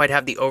 you don't quite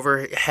have the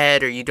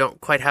overhead or you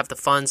don't quite have the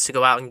funds to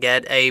go out and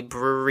get a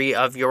brewery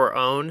of your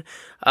own,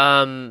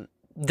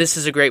 this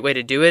is a great way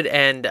to do it.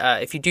 And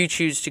if you do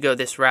choose to go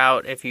this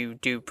route, if you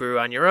do brew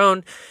on your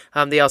own,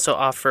 they also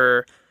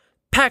offer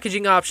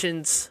packaging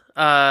options,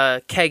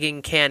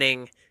 kegging,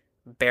 canning,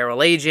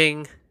 barrel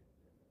aging,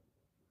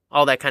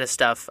 all that kind of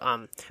stuff.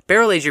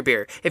 Barrel age your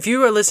beer. If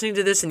you are listening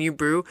to this and you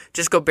brew,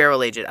 just go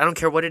barrel age it. I don't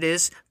care what it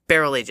is.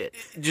 Barrel age it.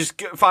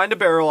 Just find a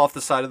barrel off the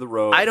side of the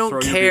road. I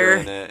don't care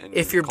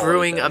if you're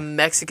brewing a a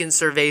Mexican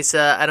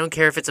cerveza. I don't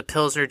care if it's a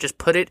Pilsner. Just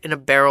put it in a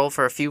barrel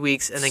for a few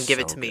weeks and then give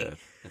it to me.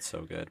 It's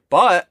so good.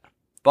 But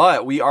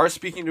we are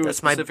speaking to a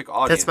specific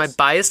audience. That's my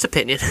biased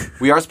opinion.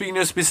 We are speaking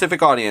to a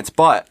specific audience,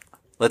 but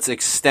let's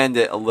extend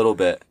it a little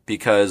bit,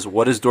 because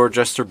what is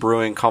Dorchester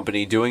Brewing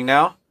Company doing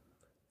now?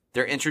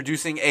 They're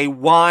introducing a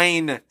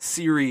wine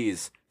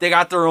series. They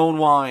got their own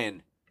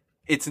wine.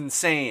 It's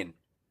insane.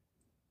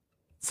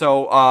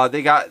 So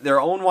they got their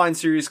own wine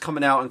series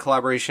coming out in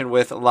collaboration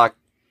with La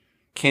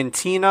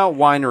Cantina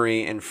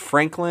Winery in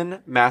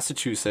Franklin,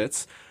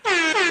 Massachusetts.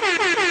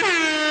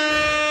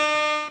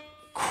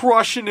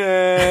 Crushing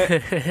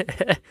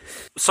it.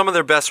 Some of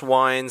their best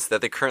wines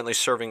that they're currently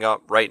serving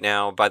up right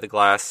now by the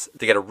glass.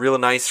 They got a real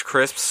nice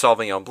crisp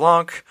Sauvignon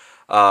Blanc,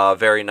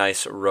 very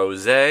nice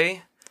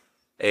Rosé,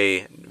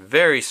 a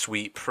very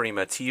sweet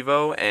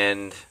Primitivo,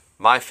 and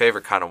my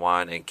favorite kind of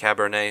wine, a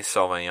Cabernet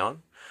Sauvignon.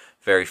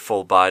 Very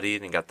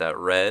full-bodied and got that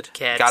red.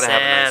 Gotta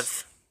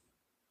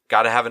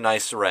have a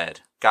nice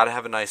red.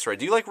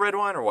 Do you like red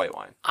wine or white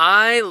wine?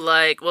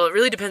 Well, it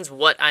really depends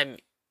what I'm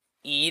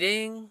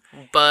eating,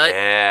 but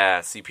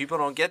yeah, see, people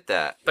don't get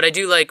that. But I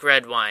do like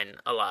red wine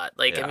a lot.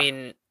 I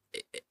mean,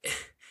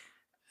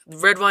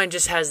 red wine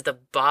just has the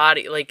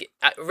body.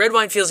 Red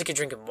wine feels like you're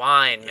drinking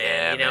wine,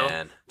 man. Yeah,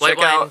 man.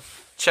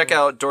 Check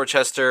out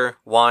Dorchester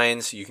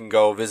Wines. You can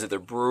go visit the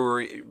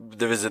brewery,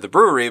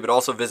 but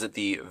also visit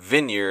the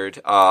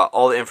vineyard.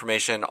 All the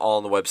information all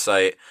on the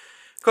website.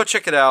 Go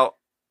check it out.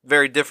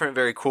 Very different,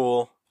 very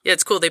cool. Yeah,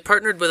 it's cool. They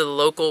partnered with a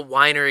local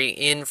winery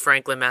in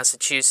Franklin,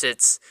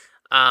 Massachusetts,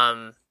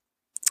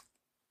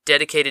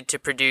 dedicated to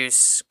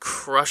produce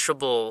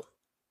crushable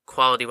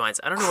quality wines.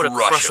 I don't know what a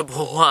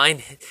crushable wine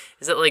is.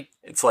 Is it like...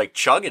 It's like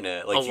chugging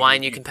it. Like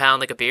wine you can pound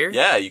like a beer?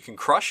 Yeah, you can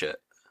crush it.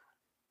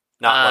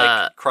 Not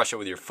like crush it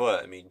with your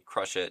foot. I mean,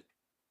 crush it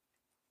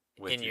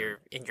with in your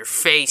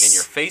face. In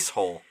your face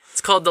hole.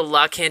 It's called the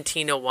La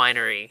Cantina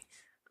Winery,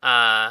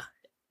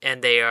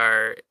 and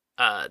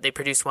they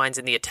produce wines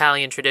in the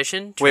Italian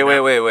tradition. Wait.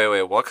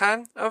 What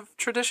kind of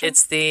tradition?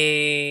 It's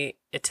the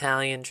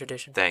Italian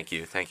tradition. Thank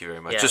you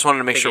very much. Just wanted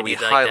to make sure we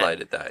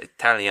highlighted that.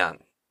 Italian.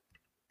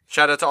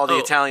 Shout out to all the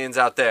Italians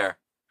out there.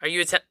 Are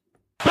you Italian?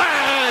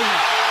 Bang!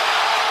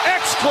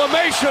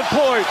 Exclamation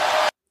point!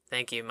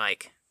 Thank you,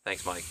 Mike.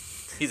 Thanks, Mike.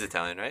 He's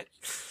Italian, right?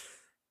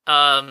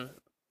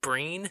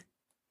 Breen?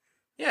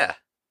 Yeah.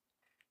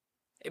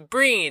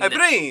 Breen. A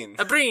Breen.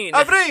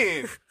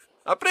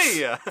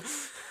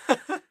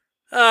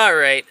 All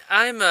right.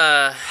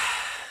 I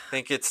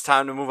think it's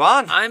time to move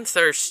on. I'm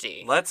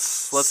thirsty.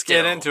 Let's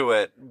get into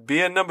it.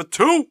 Beer number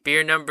 2.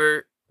 Beer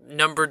number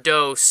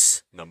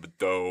dos. Number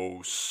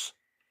dos.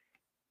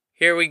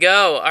 Here we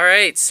go. All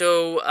right.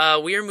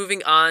 So we are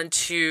moving on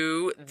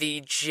to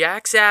the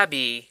Jack's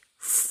Abbey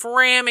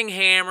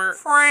Framingham.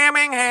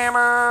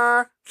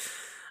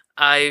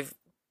 I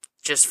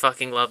just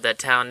fucking love that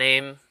town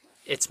name.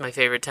 It's my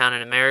favorite town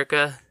in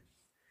America.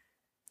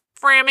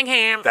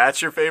 Framingham.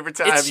 That's your favorite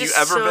town? Have you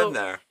ever been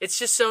there? It's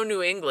just so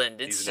New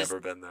England. He's never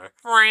been there.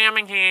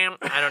 Framingham.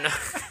 I don't know.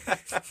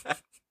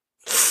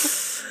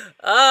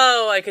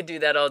 Oh, I could do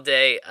that all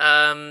day.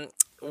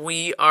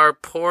 We are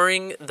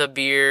pouring the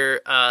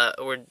beer.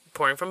 We're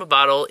pouring from a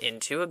bottle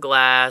into a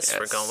glass. Yes.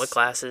 We're going with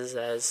glasses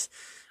as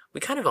we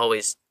kind of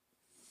always...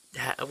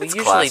 we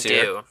usually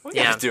classier. Do.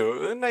 We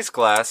do. A nice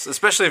glass,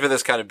 especially for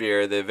this kind of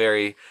beer. They're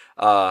very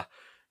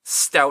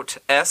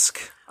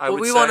stout-esque, I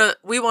would say.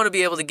 We want to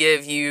be able to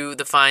give you,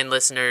 the fine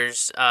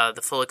listeners,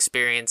 the full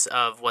experience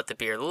of what the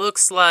beer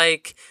looks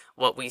like,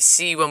 what we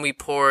see when we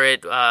pour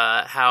it,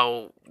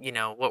 how,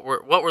 what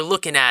we're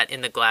looking at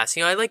in the glass.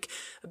 I like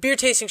beer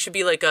tasting should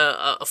be like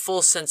a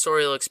full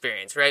sensorial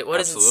experience, right?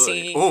 What Absolutely. Does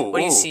it see? What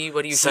do you see?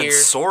 What do you hear?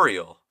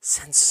 Sensorial.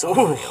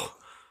 Ooh.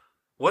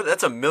 What?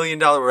 That's $1 million.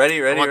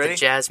 Ready? I want the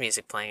jazz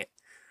music playing it.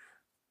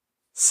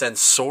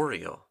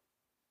 Sensorial.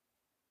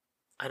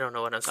 I don't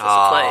know what I'm supposed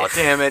to play. Oh,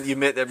 damn it. You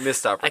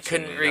missed opportunity. I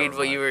couldn't read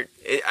what you were...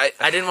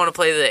 I didn't want to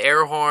play the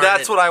air horn.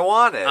 That's what I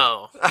wanted.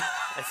 Oh.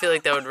 I feel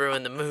like that would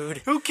ruin the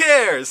mood. Who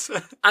cares?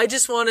 I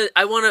want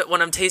to,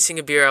 when I'm tasting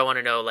a beer, I want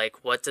to know,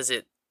 what does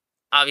it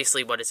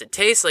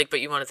taste like? But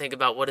you want to think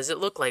about, what does it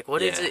look like? What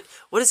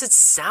does it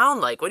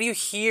sound like? What do you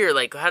hear?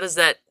 How does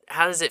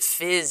it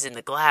fizz in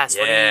the glass?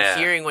 Yeah. What are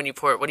you hearing when you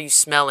pour it? What are you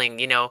smelling?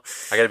 I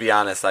gotta be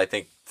honest. I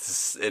think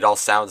it all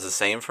sounds the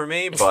same for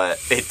me, but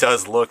it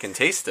does look and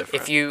taste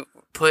different. If you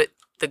put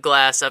the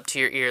glass up to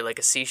your ear like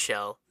a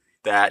seashell,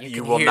 that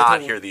you will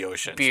not hear the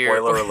ocean. Beer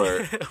Spoiler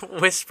alert.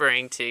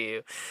 whispering to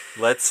you.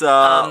 Let's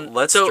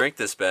drink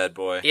this bad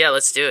boy. Yeah,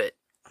 let's do it.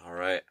 All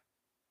right.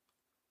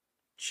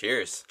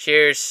 Cheers.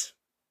 Cheers.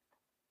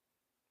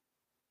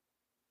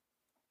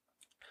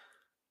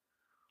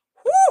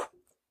 Woo!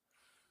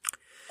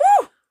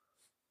 Woo!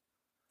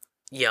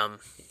 Yum.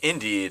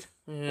 Indeed.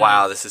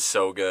 Wow, this is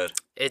so good.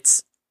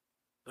 It's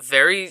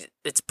boozy.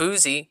 It's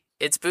boozy.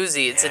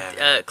 It's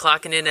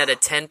clocking in at a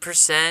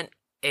 10%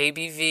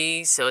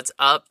 ABV, so it's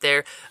up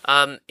there.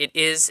 It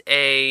is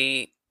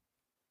a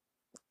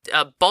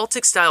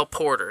Baltic style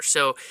porter,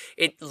 so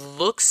it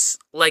looks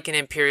like an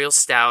imperial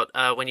stout.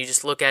 When you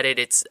just look at it,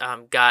 it's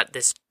got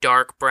this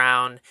dark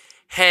brown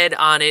head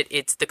on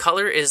it. The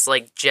color is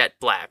like jet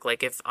black.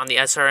 Like if on the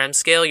SRM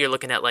scale, you're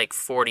looking at like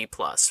 40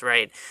 plus,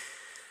 right?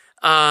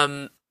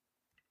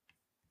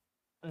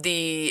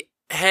 The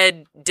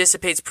head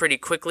dissipates pretty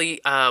quickly.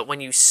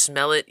 When you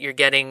smell it, you're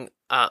getting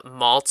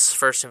malts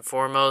first and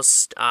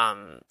foremost.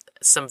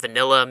 Some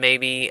vanilla,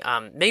 maybe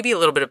a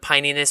little bit of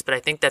pininess, but I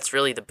think that's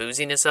really the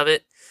booziness of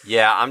it.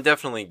 Yeah, I'm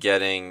definitely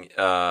getting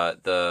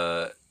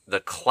the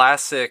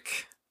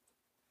classic.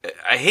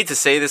 I hate to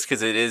say this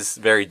because it is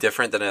very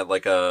different than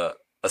a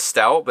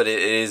stout, but I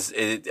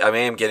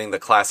am getting the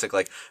classic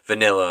like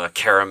vanilla,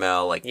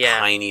 caramel, like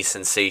piney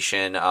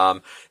sensation.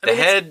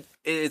 Head,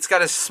 it's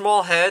got a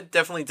small head,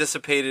 definitely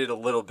dissipated a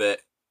little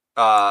bit.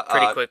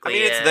 Pretty quickly. I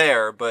mean, it's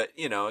there, but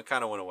it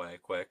kind of went away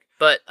quick.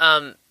 But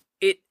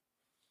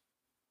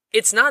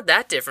it's not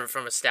that different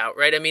from a stout,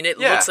 right? I mean, it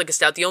looks like a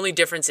stout. The only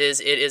difference is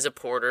it is a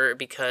porter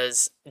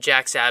because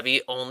Jack's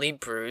Abbey only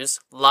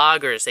brews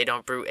lagers. They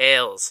don't brew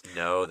ales.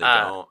 No, they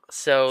don't.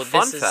 So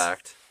Fun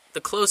fact.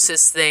 The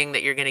closest thing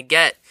that you're going to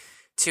get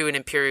to an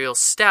imperial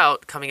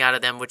stout coming out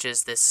of them, which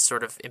is this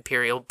sort of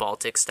imperial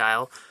Baltic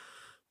style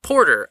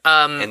porter.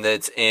 And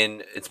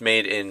it's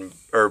made in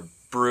or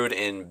brewed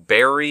in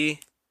berry.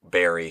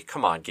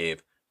 Come on, Gabe.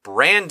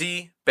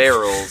 Brandy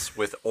barrels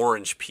with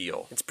orange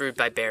peel. It's brewed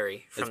by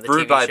Barry from it's the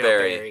brewed TV by show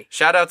Barry.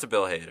 Shout out to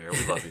Bill Hader.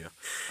 We love you.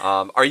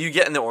 Are you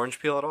getting the orange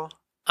peel at all?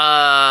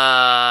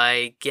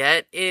 I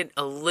get it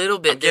a little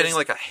bit. I'm getting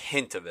like a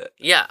hint of it.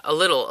 Yeah, a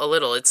little.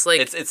 It's like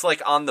it's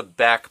like on the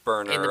back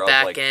burner in the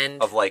back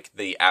end of like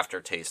the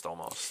aftertaste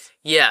almost.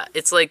 Yeah,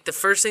 it's like the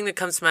first thing that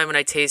comes to mind when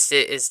I taste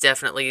it is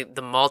definitely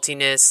the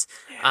maltiness,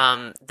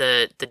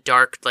 the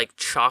dark like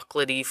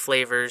chocolatey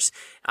flavors.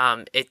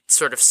 It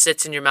sort of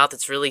sits in your mouth.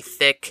 It's really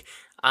thick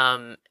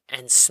and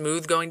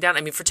smooth going down.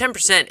 I mean, for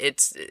 10%,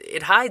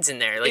 it hides in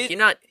there. Like you're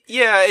not.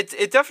 Yeah,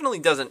 it definitely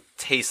doesn't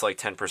taste like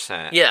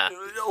 10%. Yeah,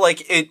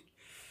 like it.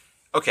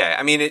 Okay,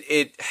 I mean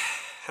it.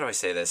 How do I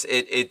say this?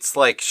 It's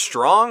like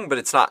strong, but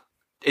it's not.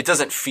 It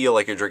doesn't feel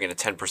like you're drinking a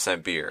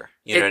 10% beer.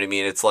 You know what I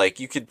mean? It's like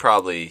you could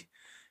probably.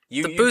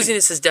 The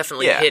booziness is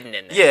definitely hidden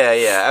in there.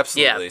 Yeah,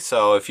 absolutely. Yeah.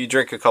 So if you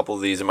drink a couple of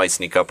these, it might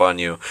sneak up on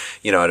you,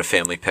 at a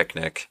family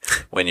picnic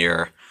when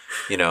you're,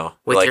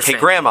 like, hey,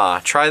 Grandma,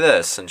 try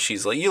this. And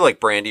she's like, you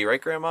like brandy,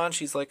 right, Grandma? And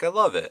she's like, I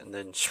love it. And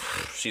then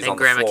she's on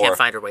the Grandma floor. Can't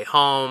find her way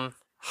home.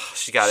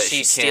 She got it.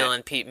 She's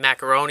stealing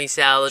macaroni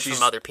salads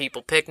from other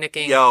people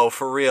picnicking. Yo,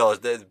 for real.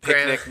 The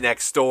picnic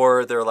next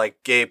door. They're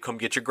like, Gabe, come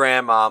get your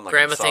grandma. I'm like,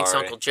 Grandma thinks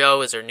Uncle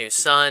Joe is her new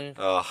son.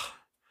 Ugh.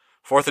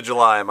 4th of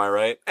July, am I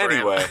right?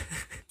 Anyway.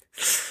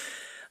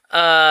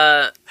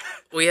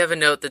 We have a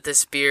note that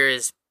this beer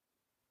is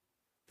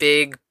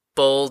big,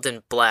 bold,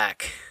 and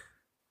black.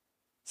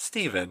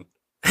 Steven,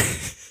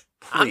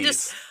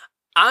 please.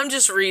 I'm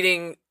just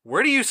reading.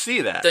 Where do you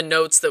see that? The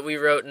notes that we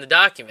wrote in the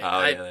document.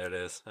 Oh, yeah, there it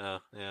is. Oh,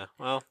 yeah.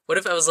 Well. What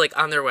if I was like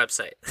on their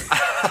website?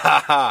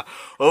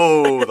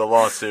 Oh, the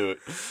lawsuit.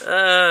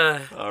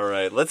 All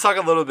right. Let's talk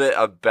a little bit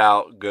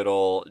about good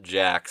old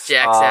Jack's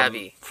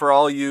Abbey. For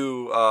all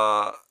you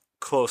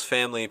close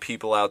family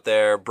people out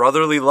there,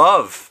 brotherly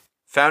love.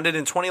 Founded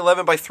in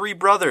 2011 by 3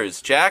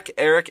 brothers, Jack,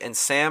 Eric, and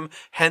Sam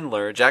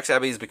Hendler, Jack's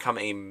Abbey has become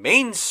a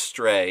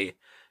mainstay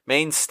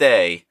of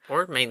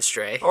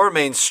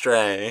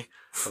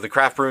the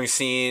craft brewing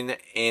scene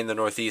in the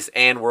Northeast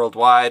and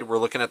worldwide. We're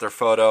looking at their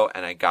photo,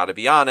 and I gotta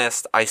be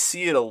honest, I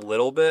see it a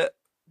little bit,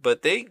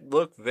 but they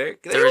look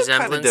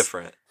kind of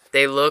different.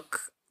 They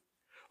look.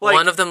 Like,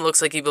 one of them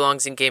looks like he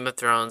belongs in Game of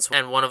Thrones,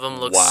 and one of them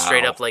looks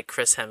straight up like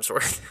Chris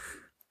Hemsworth.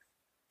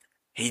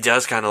 He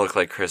does kind of look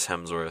like Chris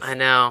Hemsworth. I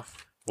know.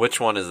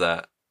 Which one is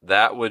that?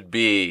 That would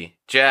be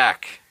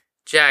Jack.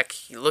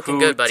 Jack, you looking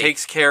good, buddy. Who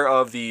takes care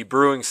of the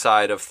brewing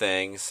side of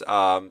things,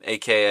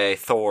 a.k.a.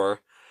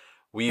 Thor.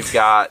 We've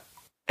got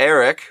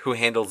Eric, who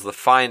handles the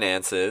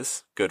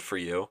finances. Good for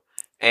you.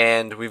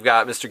 And we've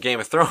got Mr. Game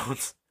of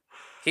Thrones.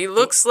 He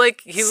looks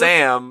like...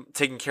 Sam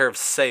taking care of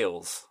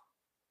sales.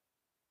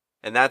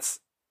 And that's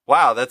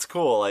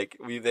cool. Like,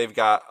 they've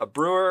got a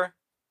brewer,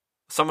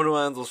 someone who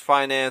handles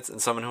finance,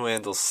 and someone who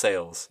handles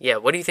sales. Yeah,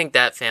 what do you think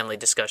that family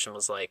discussion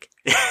was like?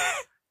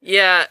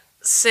 Yeah,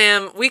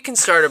 Sam, we can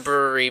start a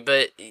brewery,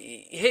 but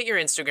hit your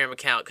Instagram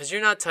account, because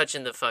you're not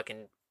touching the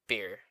fucking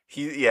beer.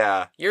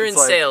 You're in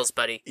sales,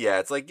 buddy. Yeah,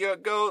 it's like,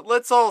 go,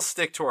 let's all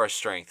stick to our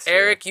strengths.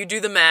 Eric, you do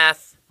the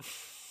math.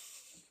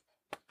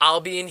 I'll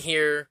be in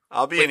here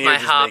I'll be with in here my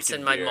just hops making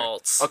and my beer.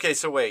 malts. Okay,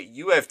 so wait,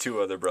 you have two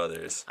other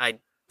brothers. I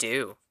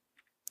do.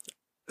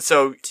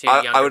 So Two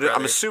younger I'm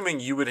brothers. assuming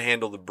you would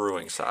handle the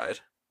brewing side.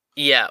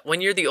 Yeah,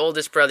 when you're the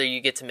oldest brother, you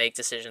get to make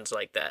decisions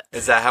like that.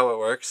 Is that how it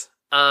works?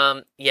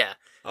 Yeah.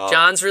 Oh.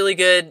 John's really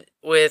good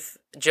with...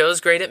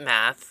 Joe's great at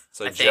math,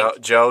 So I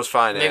think. Joe's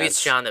finance. Maybe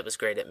it's John that was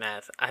great at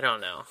math. I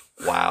don't know.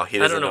 Wow, he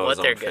doesn't I don't know his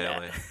what they're own good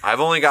family. at. I've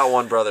only got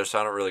one brother, so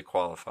I don't really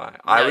qualify.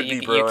 I would be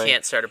brewing. You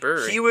can't start a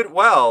brewery.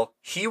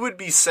 He would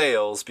be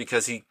sales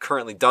because he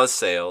currently does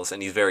sales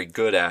and he's very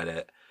good at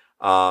it.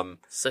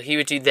 So he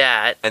would do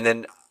that. And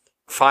then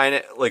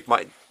like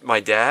my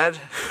dad.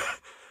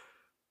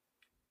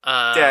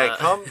 Dad,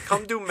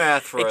 come do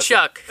math for us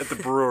Chuck. at the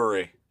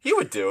brewery. He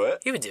would do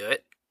it. He would do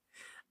it.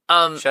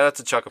 Shout out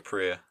to Chuck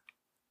Apria.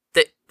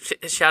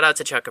 Shout out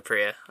to Chuck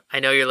Apria. I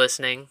know you're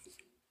listening.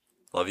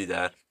 Love you,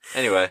 Dad.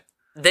 Anyway.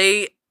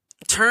 They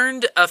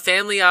turned a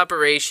family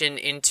operation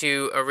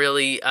into a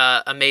really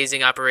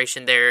amazing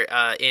operation there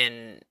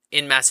in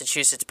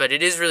Massachusetts, but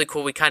it is really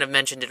cool. We kind of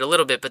mentioned it a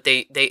little bit, but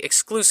they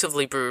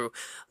exclusively brew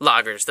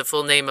lagers. The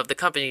full name of the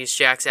company is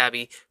Jack's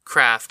Abbey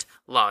Craft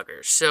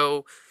Lagers.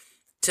 So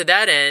to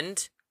that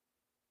end,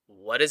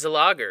 what is a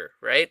lager,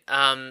 right?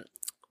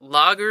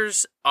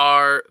 Lagers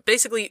are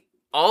basically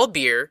all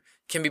beer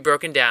can be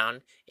broken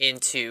down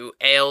into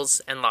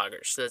ales and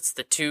lagers. So that's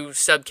the two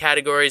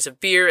subcategories of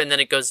beer, and then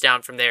it goes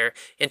down from there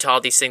into all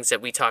these things that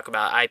we talk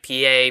about: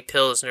 IPA,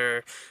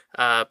 Pilsner,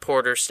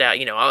 Porter, Stout.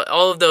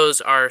 All of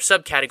those are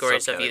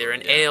subcategories of either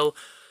an ale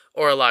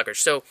or a lager.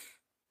 So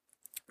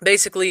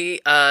basically,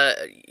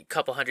 a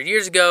couple hundred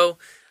years ago,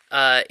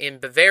 in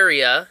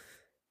Bavaria,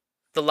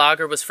 the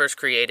lager was first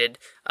created.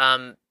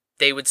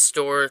 They would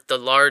store the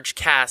large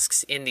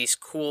casks in these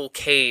cool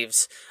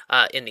caves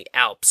in the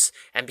Alps.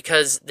 And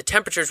because the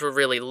temperatures were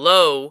really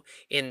low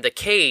in the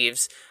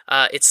caves,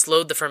 it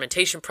slowed the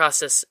fermentation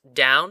process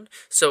down.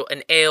 So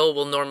an ale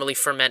will normally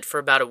ferment for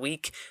about a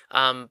week,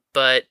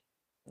 but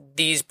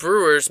these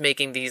brewers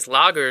making these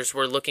lagers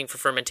were looking for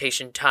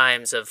fermentation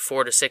times of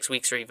 4 to 6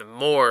 weeks or even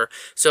more.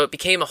 So it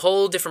became a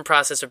whole different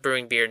process of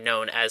brewing beer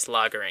known as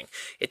lagering.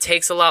 It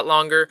takes a lot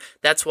longer.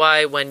 That's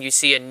why when you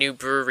see a new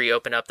brewery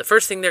open up, the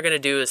first thing they're going to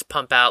do is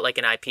pump out like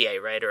an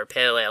IPA, right? Or a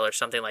pale ale or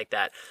something like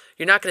that.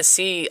 You're not going to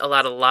see a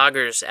lot of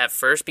lagers at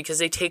first because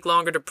they take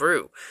longer to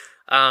brew.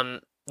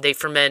 They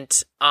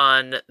ferment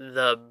on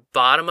the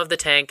bottom of the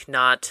tank,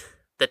 not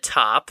the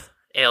top.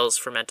 Ales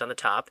ferment on the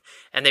top,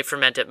 and they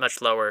ferment at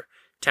much lower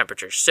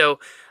temperatures. So,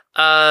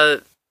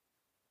 and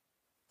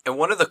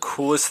one of the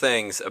coolest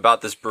things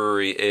about this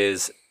brewery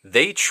is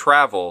they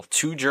travel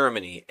to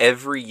Germany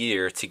every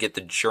year to get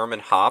the German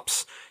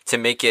hops to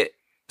make it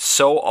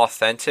so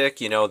authentic.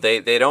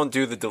 They don't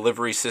do the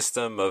delivery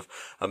system of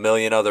a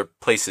million other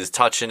places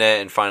touching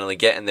it and finally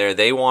getting there.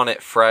 They want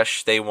it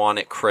fresh, they want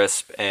it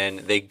crisp, and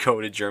they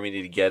go to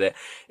Germany to get it.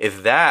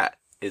 If that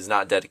is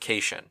not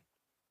dedication,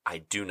 I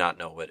do not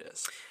know what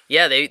is.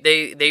 Yeah,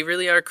 they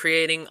really are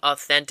creating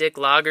authentic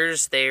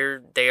lagers. They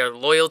are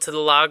loyal to the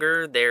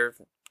lager. Their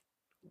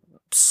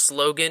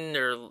slogan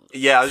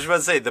Yeah, I was just about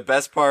to say the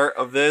best part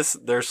of this,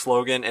 their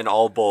slogan in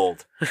all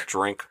bold: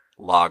 drink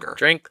lager.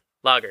 Drink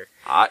lager.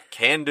 I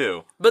can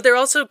do. But they're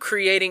also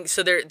creating,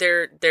 so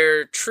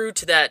they're true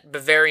to that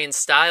Bavarian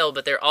style,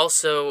 but they're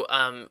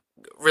also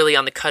really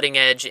on the cutting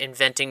edge,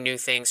 inventing new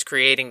things,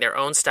 creating their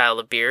own style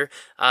of beer.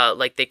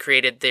 Like they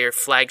created their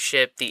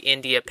flagship, the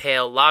India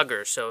Pale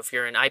Lager. So if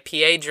you're an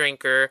IPA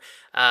drinker,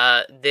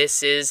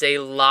 this is a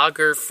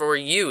lager for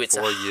you. It's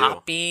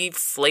hoppy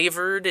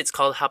flavored. It's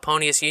called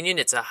Hoponius Union.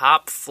 It's a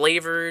hop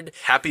flavored.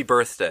 Happy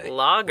birthday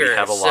Lager. We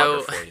have a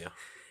lager for you.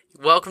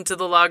 Welcome to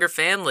the lager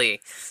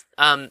family.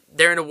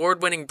 They're an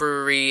award-winning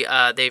brewery.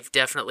 They've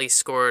definitely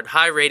scored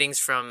high ratings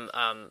from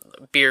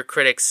beer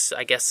critics,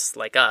 I guess,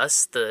 like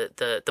us,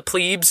 the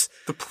plebes.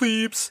 The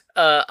plebes.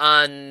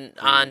 On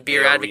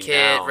Beer Advocate,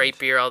 renowned. Rate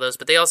Beer, all those.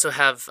 But they also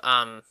have,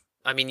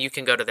 you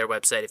can go to their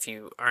website if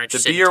you are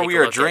interested. The beer we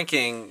are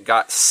drinking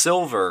got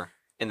silver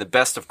in the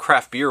Best of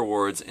Craft Beer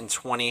Awards in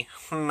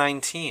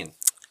 2019.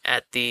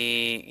 And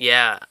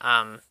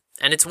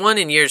it's won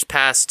in years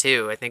past,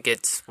 too. I think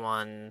it's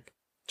won...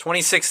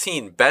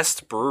 2016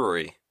 Best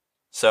Brewery.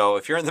 So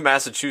if you're in the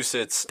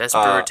Massachusetts, Best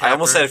brewer I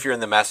almost said taproom. if you're in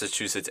the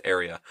Massachusetts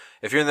area.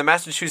 If you're in the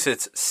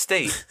Massachusetts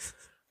state,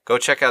 go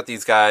check out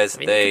these guys.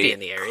 You They could be in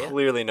the area.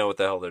 clearly know what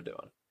the hell they're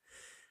doing.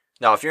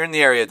 No, if you're in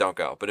the area, don't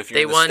go. But if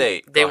you're in the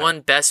state, They go ahead. won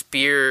Best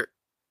Beer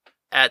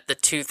at the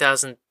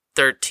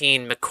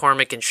 2013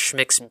 McCormick and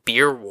Schmick's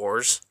Beer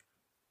Wars.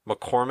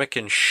 McCormick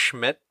and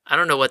Schmidt. I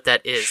don't know what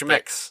that is.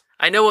 but Schmicks.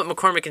 I know what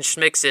McCormick and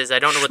Schmick's is. I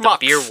don't know what Schmucks.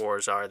 the Beer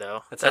Wars are,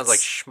 though. That sounds like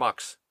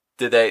schmucks.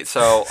 Did they?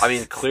 So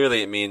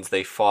clearly it means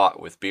they fought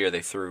with beer.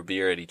 They threw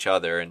beer at each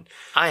other, and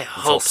I until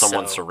hope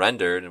someone so.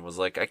 surrendered and was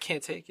like, "I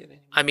can't take it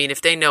anymore." I mean,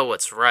 if they know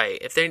what's right,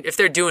 if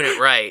they're doing it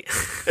right,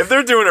 If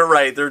they're doing it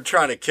right, they're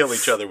trying to kill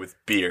each other with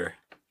beer.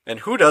 And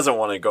who doesn't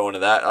want to go into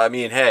that? I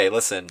mean, hey,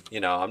 listen,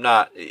 I'm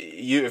not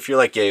you. If you're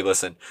like, "Hey,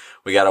 listen,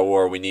 we got a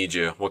war. We need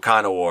you." What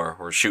kind of war?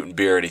 We're shooting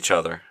beer at each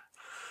other.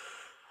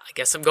 I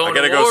guess I'm going I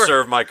gotta to war. go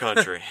serve my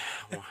country.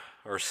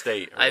 or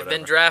state. Or I've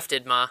been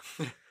drafted, Ma.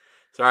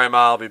 Sorry,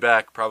 Ma. I'll be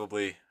back.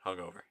 Probably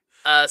hungover.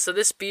 So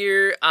this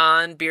beer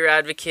on Beer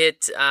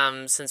Advocate,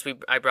 since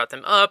I brought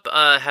them up,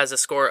 has a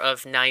score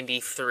of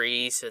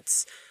 93, so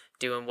it's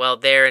doing well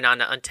there. And on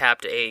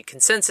Untapped, a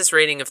consensus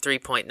rating of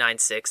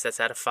 3.96. That's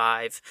out of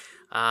 5.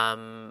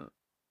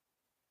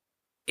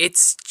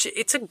 It's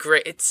a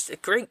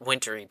great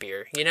wintry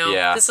beer. You know,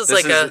 Yeah,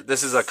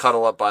 this is a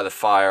cuddle up by the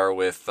fire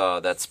with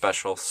that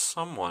special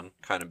someone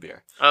kind of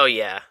beer. Oh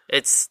yeah,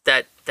 it's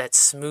that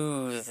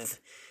smooth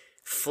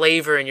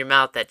flavor in your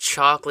mouth, that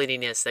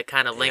chocolatiness that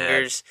kind of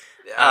lingers.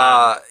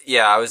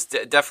 I was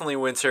definitely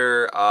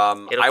winter.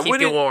 It'll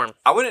keep you warm.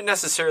 I wouldn't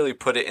necessarily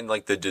put it in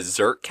like the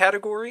dessert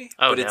category,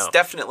 but it's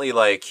definitely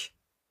like,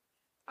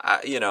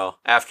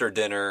 after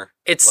dinner.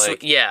 It's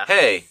like, yeah.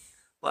 Hey,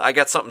 I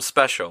got something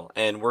special,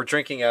 and we're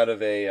drinking out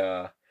of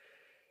a.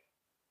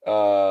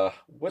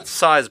 What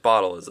size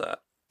bottle is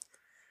that?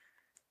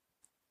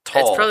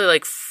 Tall. It's probably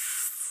like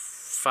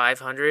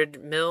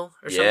 500 ml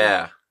or something.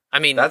 Yeah. I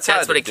mean, that's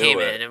what it came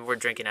in, and we're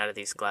drinking out of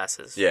these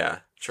glasses. Yeah,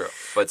 true.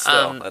 But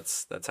still,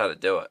 that's how to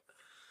do it.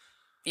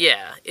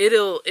 Yeah,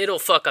 it'll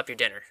fuck up your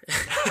dinner.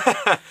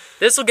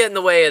 This will get in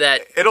the way of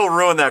that. It'll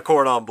ruin that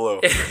cordon bleu.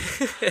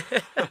 It's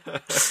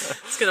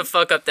gonna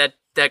fuck up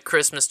that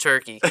Christmas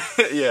turkey.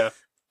 Yeah.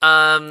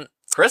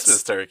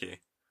 Christmas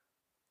turkey.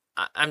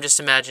 I'm just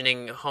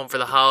imagining home for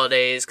the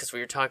holidays because we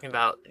were talking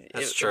about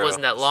it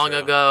wasn't that long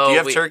ago. Do you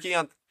have turkey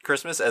on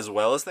Christmas as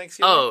well as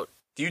Thanksgiving? Oh.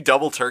 Do you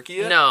double turkey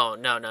it? No.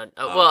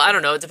 Well, I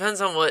don't know. It depends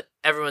on what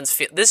everyone's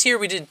feeling. This year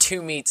we did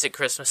 2 meats at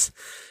Christmas.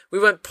 We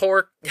went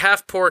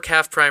half pork,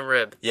 half prime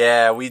rib.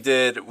 Yeah, we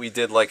did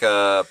like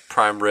a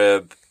prime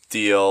rib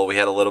deal. We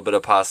had a little bit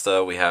of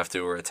pasta. We have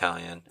to. We're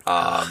Italian.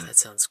 That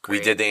sounds great.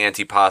 We did the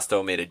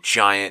antipasto, made a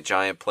giant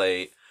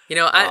plate. You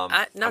know,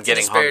 I'm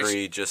getting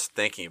hungry just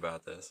thinking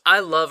about this.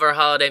 I love our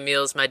holiday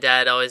meals. My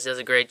dad always does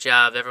a great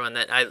job. Everyone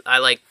that I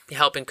like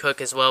helping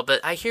cook as well. But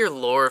I hear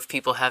lore of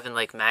people having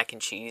like mac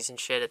and cheese and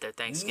shit at their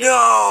Thanksgiving.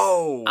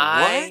 No!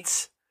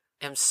 What?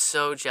 I'm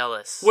so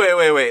jealous.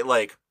 Wait.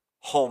 Like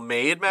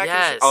homemade mac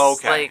and cheese? Oh,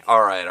 okay. Like,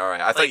 all right.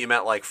 I thought you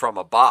meant like from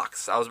a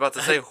box. I was about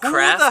to say, who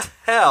Kraft? the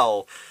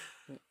hell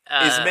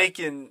is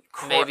making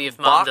maybe if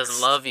mom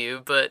doesn't love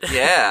you, but...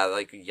 Yeah,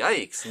 like,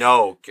 yikes.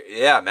 No,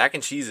 yeah, mac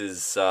and cheese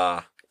is...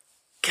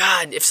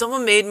 God, if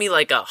someone made me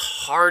like a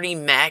hearty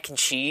mac and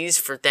cheese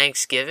for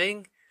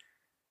Thanksgiving,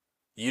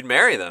 you'd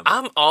marry them.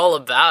 I'm all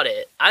about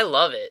it. I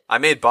love it. I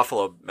made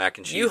buffalo mac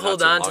and cheese. You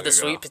hold on to the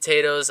sweet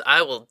potatoes,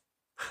 I will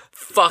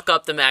fuck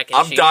up the mac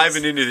and cheese. I'm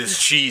diving into this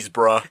cheese,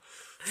 bruh.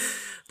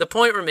 The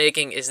point we're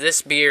making is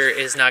this beer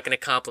is not going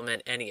to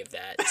complement any of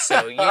that.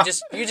 So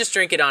you just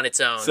drink it on its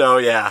own. So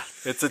yeah,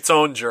 it's its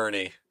own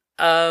journey.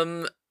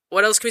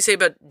 What else can we say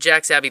about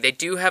Jack's Abbey? They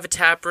do have a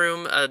tap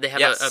room. They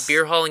have a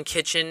beer hall and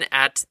kitchen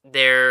at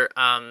their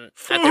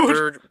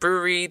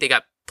brewery. They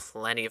got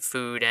plenty of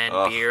food and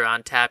beer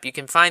on tap. You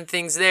can find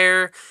things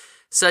there,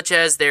 such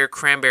as their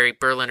Cranberry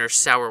Berliner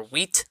Sour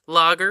Wheat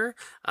Lager,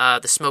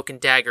 the Smoke and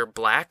Dagger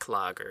Black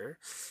Lager.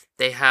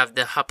 They have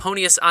the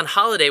Hoponius on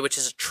Holiday, which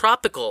is a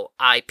tropical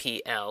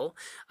IPL,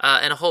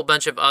 and a whole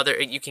bunch of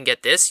other... You can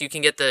get this. You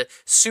can get the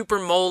Super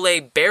Mole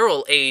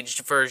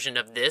barrel-aged version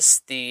of this,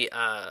 the...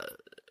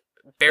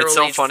 It's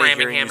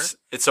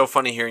so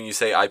funny hearing you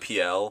say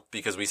IPL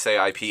because we say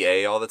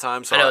IPA all the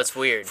time. So I know it's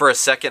weird. For a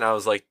second, I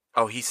was like,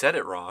 "Oh, he said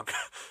it wrong."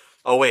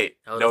 Oh wait,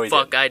 no,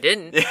 I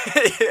didn't.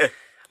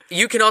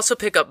 You can also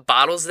pick up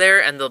bottles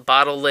there, and the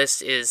bottle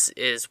list is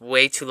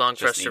way too long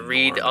for us to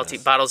read. I'll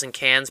take bottles and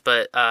cans,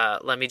 but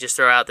let me just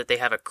throw out that they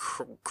have a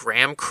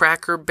graham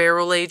cracker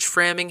barrel aged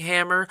Framing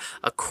Hammer,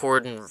 a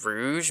Cordon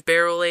Rouge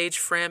barrel aged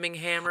Framing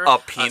Hammer, a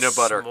peanut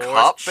butter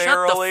cup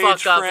barrel aged. Shut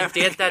the fuck up and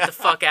get that the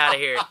fuck out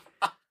of here.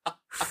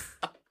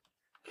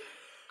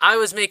 I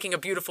was making a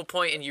beautiful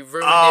point and you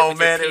ruined it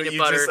with your peanut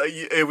butter.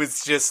 It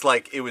was just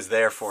like, it was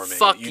there for me.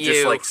 Fuck you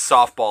just like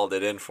softballed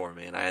it in for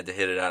me and I had to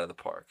hit it out of the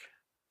park.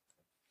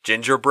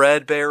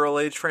 Gingerbread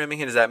barrel-aged Framing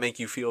Hammer, does that make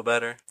you feel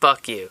better?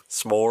 Fuck you.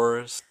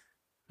 S'mores.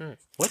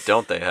 What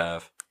don't they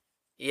have?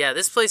 Yeah,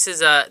 this place is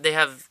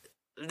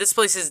this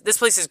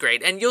place is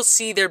great. And you'll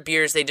see their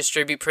beers they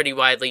distribute pretty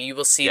widely. You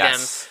will see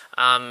them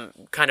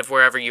kind of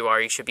wherever you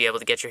are. You should be able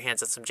to get your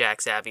hands on some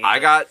Jack's Abbey. I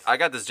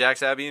got this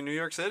Jack's Abbey in New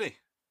York City.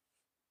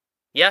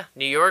 Yeah,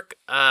 New York.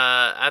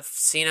 I've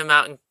seen them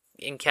out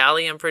in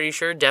Cali, I'm pretty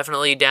sure.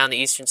 Definitely down the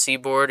eastern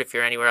seaboard. If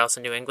you're anywhere else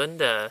in New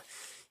England,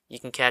 you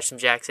can catch some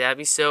Jack's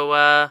Abbey.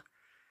 So,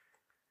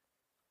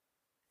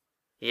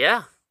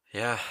 yeah.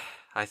 Yeah,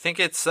 I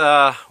think it's,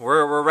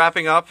 we're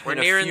wrapping up in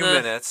a few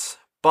minutes.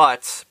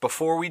 But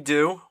before we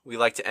do, we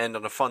like to end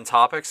on a fun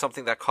topic,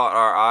 something that caught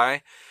our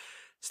eye.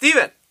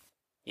 Steven!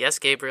 Yes,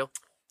 Gabriel?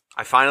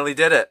 I finally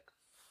did it.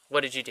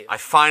 What did you do? I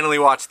finally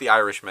watched The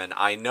Irishman.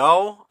 I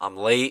know, I'm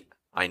late.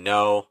 I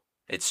know.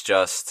 It's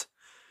just...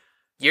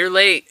 You're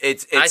late.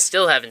 I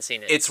still haven't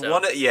seen it. It's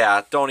one of...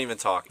 Yeah, don't even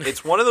talk.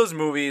 It's one of those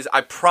movies...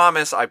 I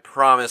promise,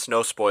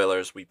 no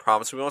spoilers. We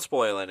promise we won't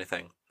spoil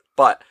anything.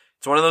 But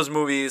it's one of those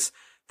movies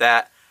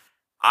that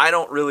I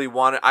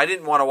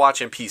didn't want to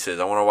watch in pieces.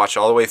 I want to watch it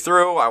all the way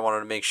through. I wanted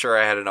to make sure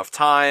I had enough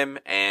time,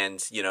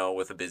 and,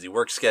 with a busy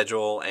work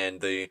schedule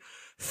and the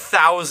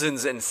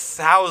thousands and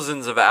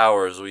thousands of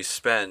hours we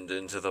spend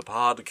into the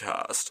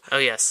podcast. Oh,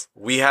 yes.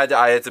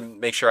 I had to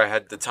make sure I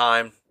had the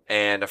time,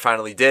 and I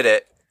finally did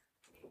it.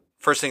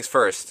 First things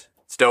first.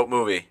 It's a dope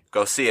movie.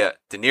 Go see it.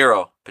 De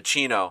Niro,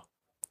 Pacino,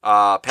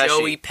 Pesci.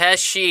 Joey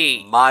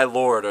Pesci. My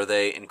lord, are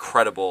they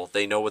incredible.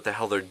 They know what the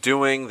hell they're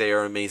doing. They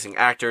are amazing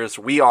actors.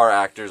 We are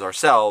actors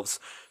ourselves.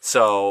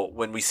 So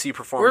when we see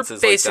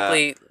performances We're like that...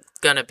 basically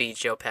gonna be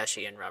Joe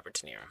Pesci and Robert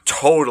De Niro.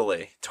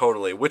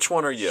 Totally. Which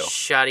one are you?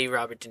 Shoddy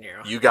Robert De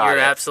Niro. You got it. You're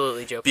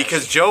absolutely Joe Pesci.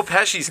 Because Joe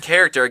Pesci's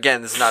character,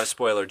 again, this is not a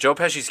spoiler, Joe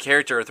Pesci's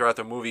character throughout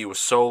the movie was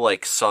so,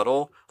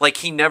 subtle.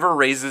 He never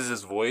raises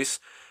his voice,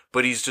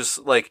 but he's just,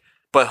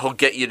 but he'll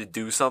get you to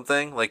do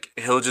something.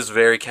 He'll just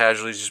very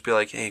casually just be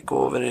like, hey,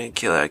 go over there and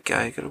kill that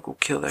guy. You gotta go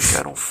kill that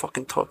guy. Don't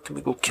fucking talk to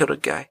me. Go kill the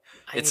guy.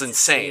 It's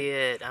insane. See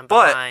it. I'm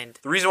but behind.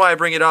 The reason why I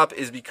bring it up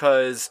is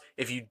because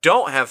if you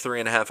don't have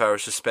 3.5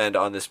 hours to spend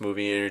on this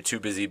movie and you're too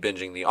busy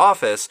binging The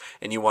Office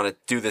and you want to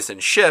do this in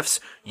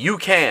shifts, you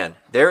can.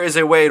 There is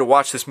a way to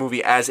watch this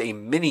movie as a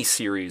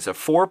mini-series, a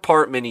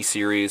 4-part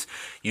mini-series.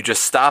 You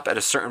just stop at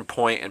a certain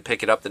point and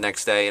pick it up the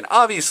next day. And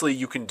obviously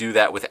you can do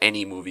that with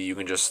any movie. You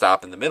can just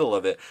stop in the middle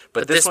of it.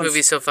 But this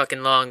movie's so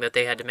fucking long that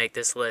they had to make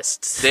this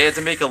list. They had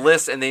to make a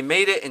list, and they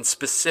made it in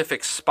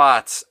specific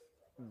spots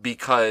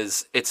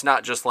because it's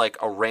not just a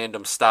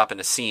random stop in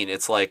a scene.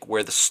 It's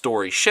where the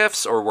story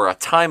shifts or where a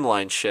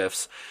timeline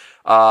shifts.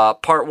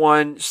 Part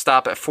 1,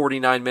 stop at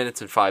 49 minutes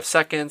and 5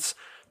 seconds.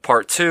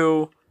 Part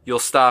 2, you'll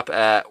stop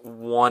at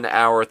 1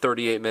 hour,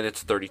 38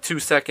 minutes, 32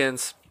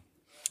 seconds.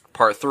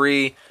 Part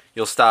 3,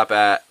 you'll stop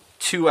at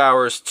 2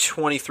 hours,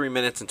 23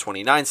 minutes, and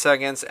 29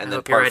 seconds. And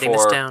then part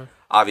 4,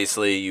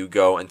 obviously, you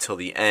go until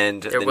the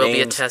end. There will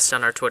be a test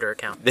on our Twitter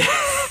account.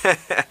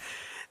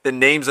 The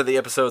names of the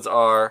episodes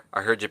are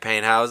I Heard You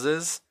Paint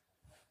Houses,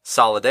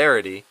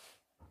 Solidarity,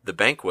 The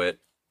Banquet,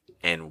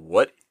 and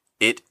What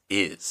It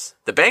Is.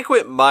 The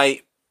Banquet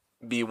might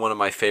be one of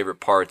my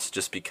favorite parts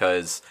just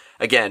because,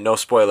 again, no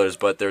spoilers,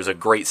 but there's a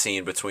great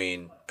scene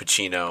between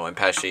Pacino and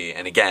Pesci.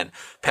 And again,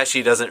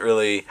 Pesci doesn't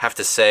really have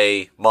to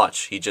say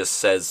much. He just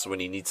says when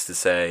he needs to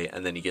say,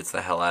 and then he gets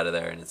the hell out of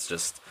there, and it's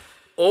just...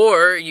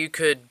 Or you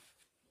could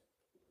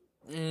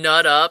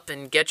nut up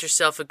and get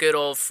yourself a good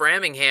old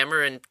Framingham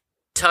and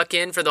tuck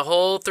in for the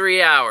whole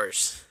 3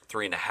 hours.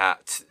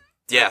 3.5.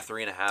 Yeah,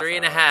 3.5.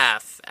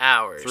 3.5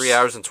 hours. 3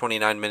 hours and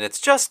 29 minutes.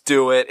 Just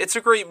do it. It's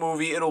a great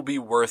movie. It'll be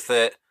worth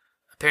it.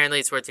 Apparently,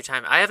 it's worth your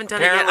time. I haven't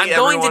done it yet. I'm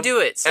going to do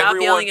it. Stop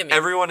yelling at me.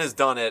 Everyone has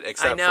done it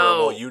except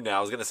for you now.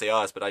 I was going to say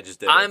us, but I just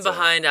did it. I'm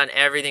behind on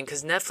everything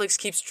because Netflix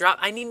keeps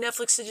dropping. I need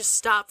Netflix to just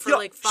stop for 5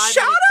 minutes.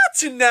 Shout out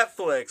to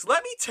Netflix.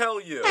 Let me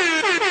tell you.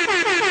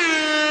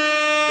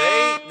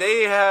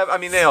 They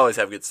have, they always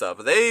have good stuff,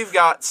 but they've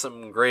got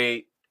some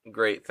great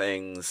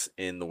things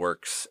in the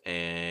works,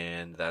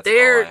 and that's all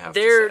I have to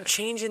say. They're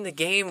changing the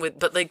game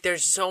but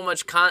there's so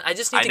much I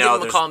just need to give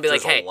them a call and be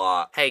like,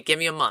 hey, give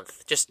me a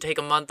month. Just take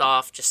a month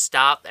off. Just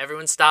stop.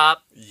 Everyone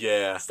stop.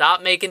 Yeah.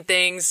 Stop making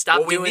things.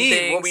 Stop doing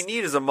things. What we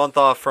need is a month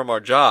off from our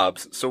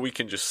jobs so we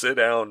can just sit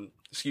down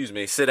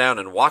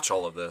and watch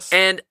all of this.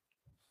 And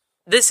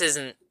this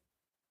isn't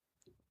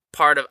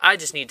part of... I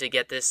just need to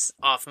get this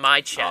off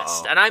my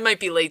chest. And I might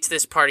be late to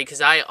this party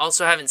because I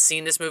also haven't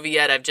seen this movie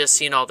yet. I've just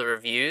seen all the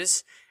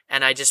reviews.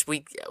 And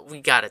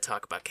we got to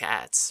talk about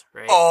cats,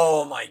 right?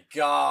 Oh my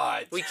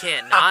God. We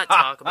can't not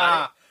talk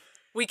about it.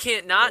 We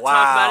can't not talk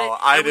about it.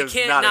 I we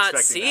can't not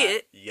see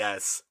it.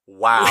 Yes.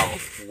 Wow.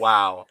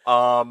 Wow.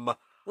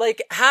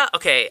 How?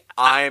 Okay.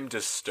 I'm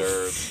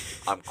disturbed.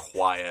 I'm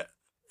quiet.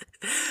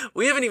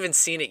 We haven't even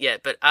seen it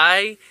yet, but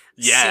I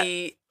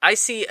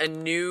see a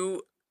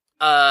new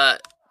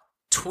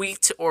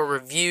tweet or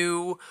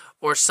review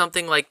or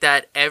something like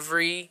that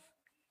every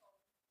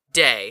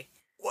day.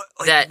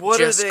 That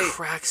just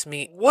cracks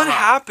me What up.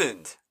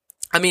 happened?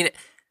 I mean...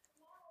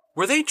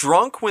 Were they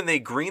drunk when they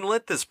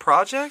greenlit this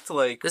project?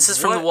 This is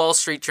from the Wall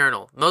Street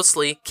Journal.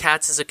 Mostly,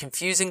 Cats is a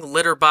confusing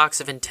litter box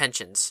of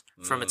intentions.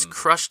 From its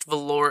crushed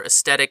velour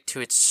aesthetic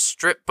to its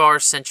strip bar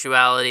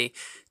sensuality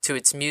to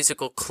its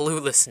musical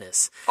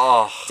cluelessness.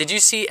 Oh. Did you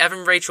see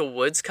Evan Rachel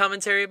Wood's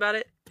commentary about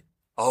it?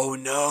 Oh,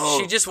 no.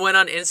 She just went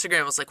on Instagram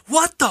and was like,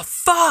 what the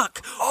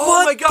fuck?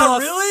 Oh, my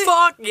God, really?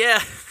 Fuck?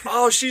 Yeah.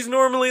 Oh, she's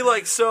normally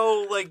she's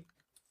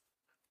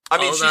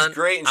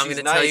great and she's nice. I'm going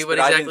to tell you what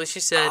exactly she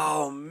said.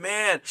 Oh,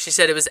 man. She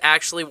said it was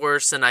actually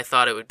worse than I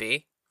thought it would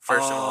be,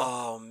 first of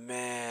all. Oh,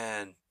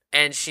 man.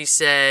 And she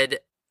said,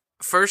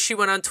 first she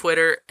went on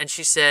Twitter and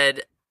she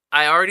said,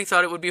 I already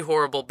thought it would be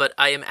horrible, but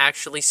I am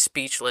actually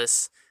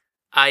speechless.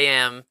 I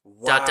am, ...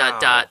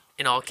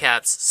 in all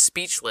caps,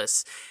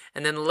 speechless.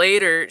 And then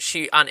later,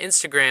 on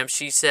Instagram,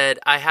 she said,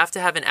 I have to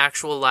have an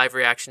actual live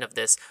reaction of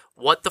this.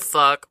 What the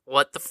fuck?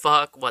 What the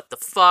fuck? What the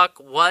fuck?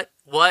 What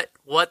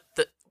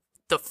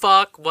the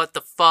fuck? What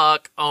the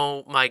fuck?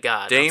 Oh my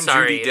God. Dame I'm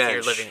sorry Judi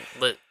Dench. if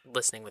you're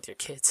listening with your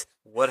kids.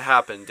 What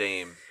happened,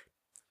 Dame?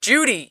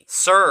 Judy.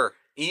 Sir.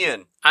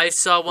 Ian, I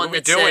saw what one are we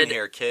that doing said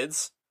here,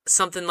 kids?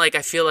 something like,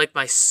 I feel like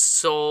my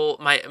soul,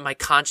 my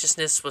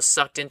consciousness was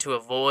sucked into a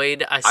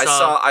void.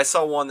 I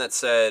saw one that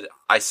said,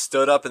 I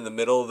stood up in the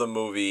middle of the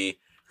movie,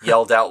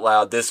 yelled out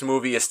loud, "This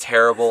movie is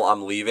terrible,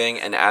 I'm leaving,"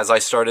 and as I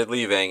started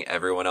leaving,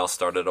 everyone else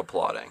started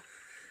applauding.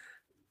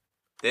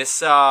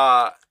 This, we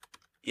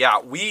need to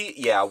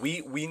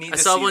see I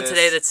saw one this.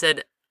 today that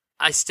said,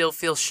 "I still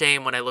feel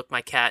shame when I look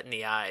my cat in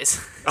the eyes."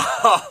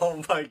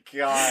 Oh my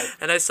god.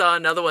 And I saw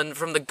another one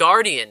from The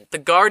Guardian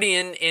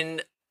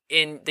in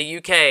the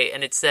UK,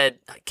 and it said,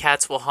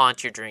 "Cats will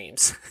haunt your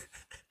dreams."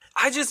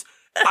 I just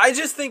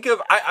think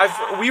of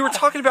we were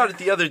talking about it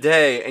the other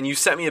day, and you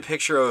sent me a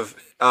picture of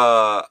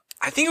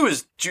I think it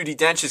was Judi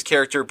Dench's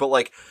character, but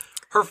like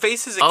her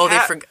face is a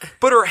cat,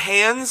 but her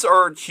hands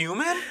are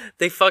human.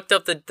 They fucked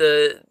up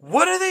the.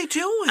 What are they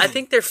doing? I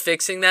think they're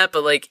fixing that,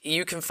 but like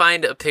you can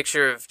find a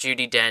picture of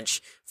Judi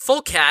Dench,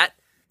 full cat.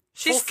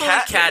 She's fully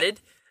catted,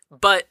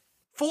 but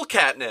full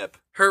catnip.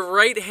 Her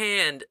right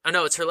hand, oh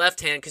no, it's her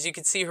left hand, because you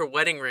can see her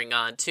wedding ring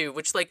on, too,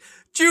 which, like,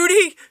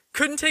 Judy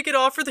couldn't take it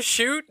off for the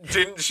shoot.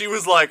 She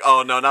was like,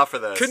 oh, no, not for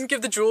this. Couldn't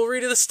give the jewelry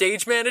to the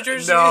stage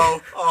managers.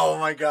 No. Oh,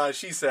 my God.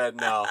 She said,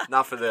 no,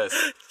 not for this.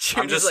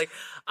 Judy's like,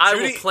 I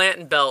will plant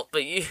and belt,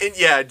 but you...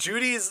 Yeah,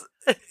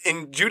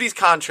 in Judy's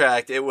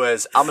contract, it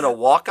was, I'm going to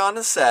walk on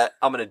the set,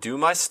 I'm going to do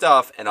my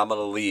stuff, and I'm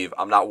going to leave.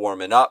 I'm not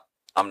warming up.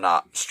 I'm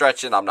not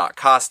stretching. I'm not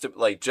costume.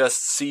 Like,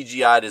 just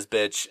CGI'd his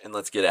bitch, and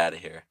let's get out of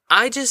here.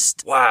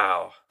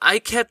 Wow.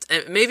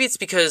 Maybe it's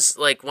because,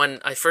 like, when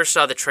I first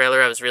saw the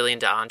trailer, I was really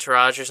into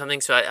Entourage or something,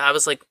 so I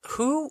was like,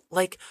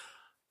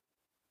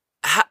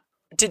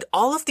 did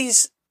all of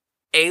these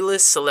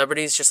A-list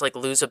celebrities just, like,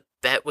 lose a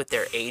bet with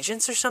their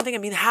agents or something? I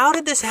mean, how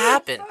did this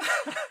happen?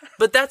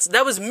 But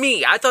that was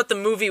me. I thought the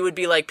movie would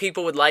be, like,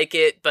 people would like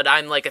it, but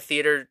I'm, like, a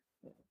theater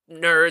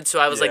nerd, so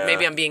I was like,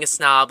 maybe I'm being a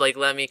snob. Like,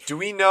 let me. Do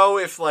we know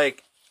if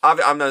like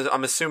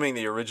I'm assuming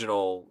the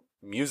original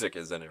music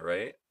is in it,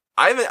 right?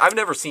 I've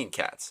never seen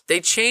Cats.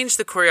 They changed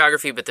the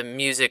choreography, but the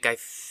music I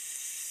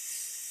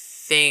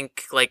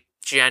think like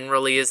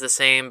generally is the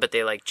same, but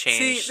they like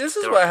changed. See, this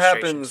is what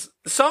happens.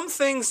 Some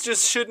things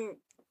just shouldn't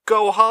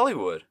go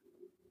Hollywood.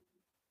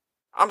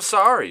 I'm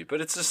sorry, but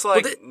it's just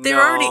like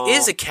there already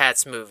is a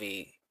Cats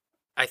movie.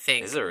 I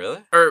think. Is it really?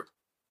 Or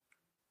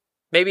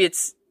maybe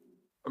it's.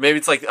 Or maybe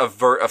it's like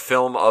a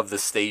film of the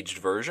staged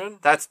version.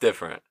 That's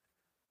different.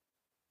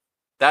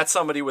 That's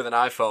somebody with an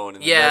iPhone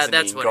and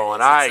that's what going,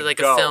 it is. It's like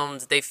go.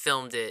 They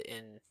filmed it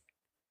in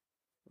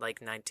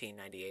like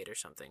 1998 or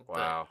something.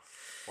 Wow.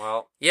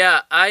 Well.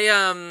 Yeah, I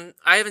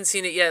haven't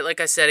seen it yet. Like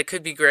I said, it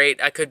could be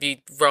great. I could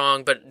be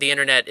wrong, but the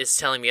internet is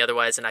telling me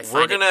otherwise, and I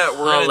find it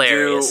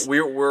hilarious.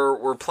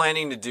 We're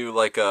planning to do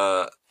like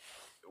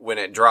when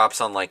it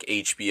drops on like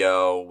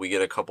HBO, we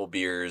get a couple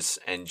beers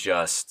and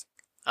just.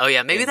 Oh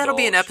yeah, maybe that'll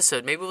be an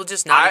episode. Maybe we'll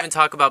just not even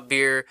talk about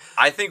beer.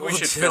 I think we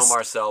should film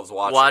ourselves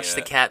watch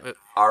the cat movie.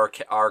 Our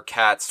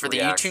cats for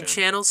reaction. The YouTube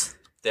channels.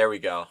 There we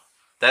go.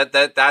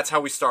 That's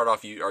how we start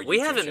off our YouTube. We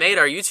haven't made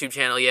our YouTube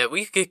channel yet.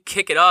 We could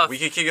kick it off. We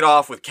could kick it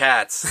off with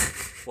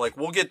cats. Like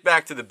we'll get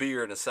back to the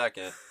beer in a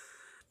second.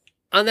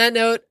 On that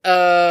note,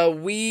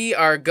 we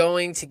are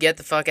going to get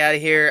the fuck out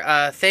of here.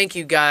 Thank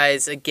you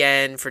guys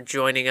again for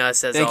joining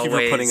us as always. Thank you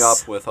for putting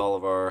up with all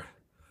of our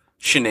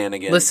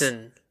shenanigans.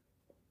 Listen.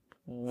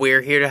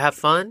 We're here to have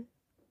fun.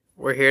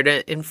 We're here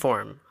to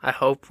inform. I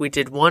hope we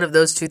did one of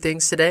those two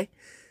things today.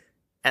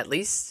 At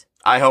least.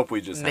 I hope we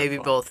just maybe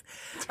both.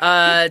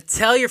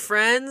 Tell your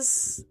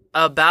friends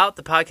about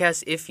the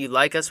podcast if you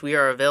like us. We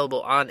are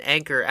available on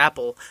Anchor,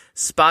 Apple,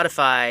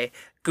 Spotify,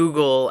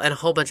 Google, and a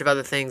whole bunch of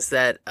other things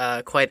that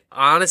quite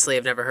honestly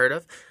I've never heard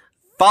of.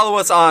 Follow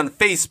us on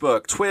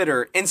Facebook,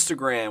 Twitter,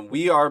 Instagram.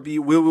 We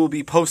will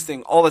be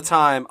posting all the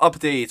time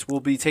updates. We'll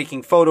be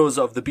taking photos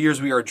of the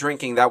beers we are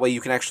drinking. That way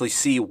you can actually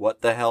see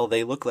what the hell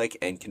they look like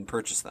and can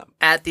purchase them.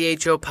 At the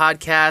HO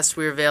Podcast,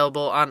 we're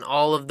available on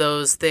all of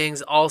those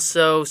things.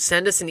 Also,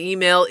 send us an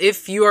email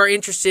if you are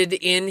interested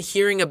in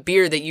hearing a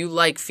beer that you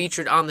like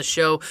featured on the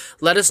show.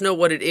 Let us know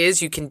what it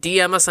is. You can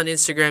DM us on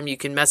Instagram. You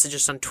can message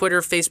us on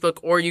Twitter, Facebook,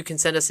 or you can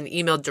send us an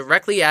email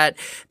directly at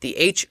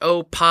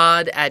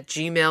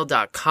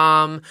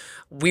thehopod@gmail.com.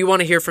 We want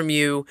to hear from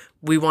you.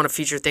 We want to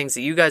feature things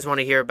that you guys want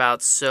to hear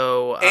about.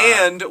 So,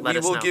 and we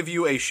will give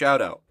you a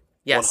shout out.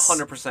 Yes.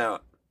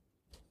 100%.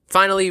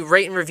 Finally,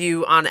 rate and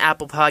review on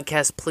Apple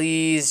Podcasts.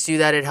 Please do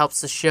that. It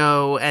helps the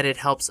show and it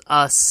helps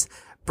us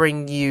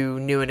bring you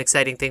new and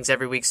exciting things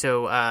every week.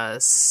 So,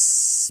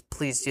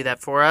 please do that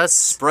for us.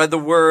 Spread the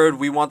word.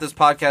 We want this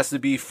podcast to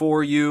be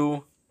for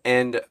you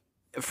and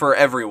for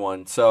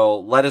everyone. So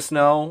let us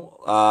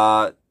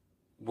know.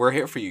 We're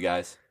here for you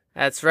guys.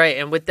 That's right.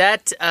 And with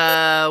that,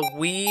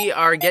 we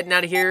are getting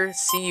out of here.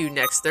 See you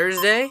next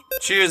Thursday.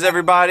 Cheers,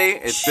 everybody.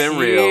 It's been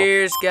real.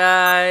 Cheers,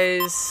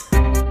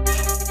 guys.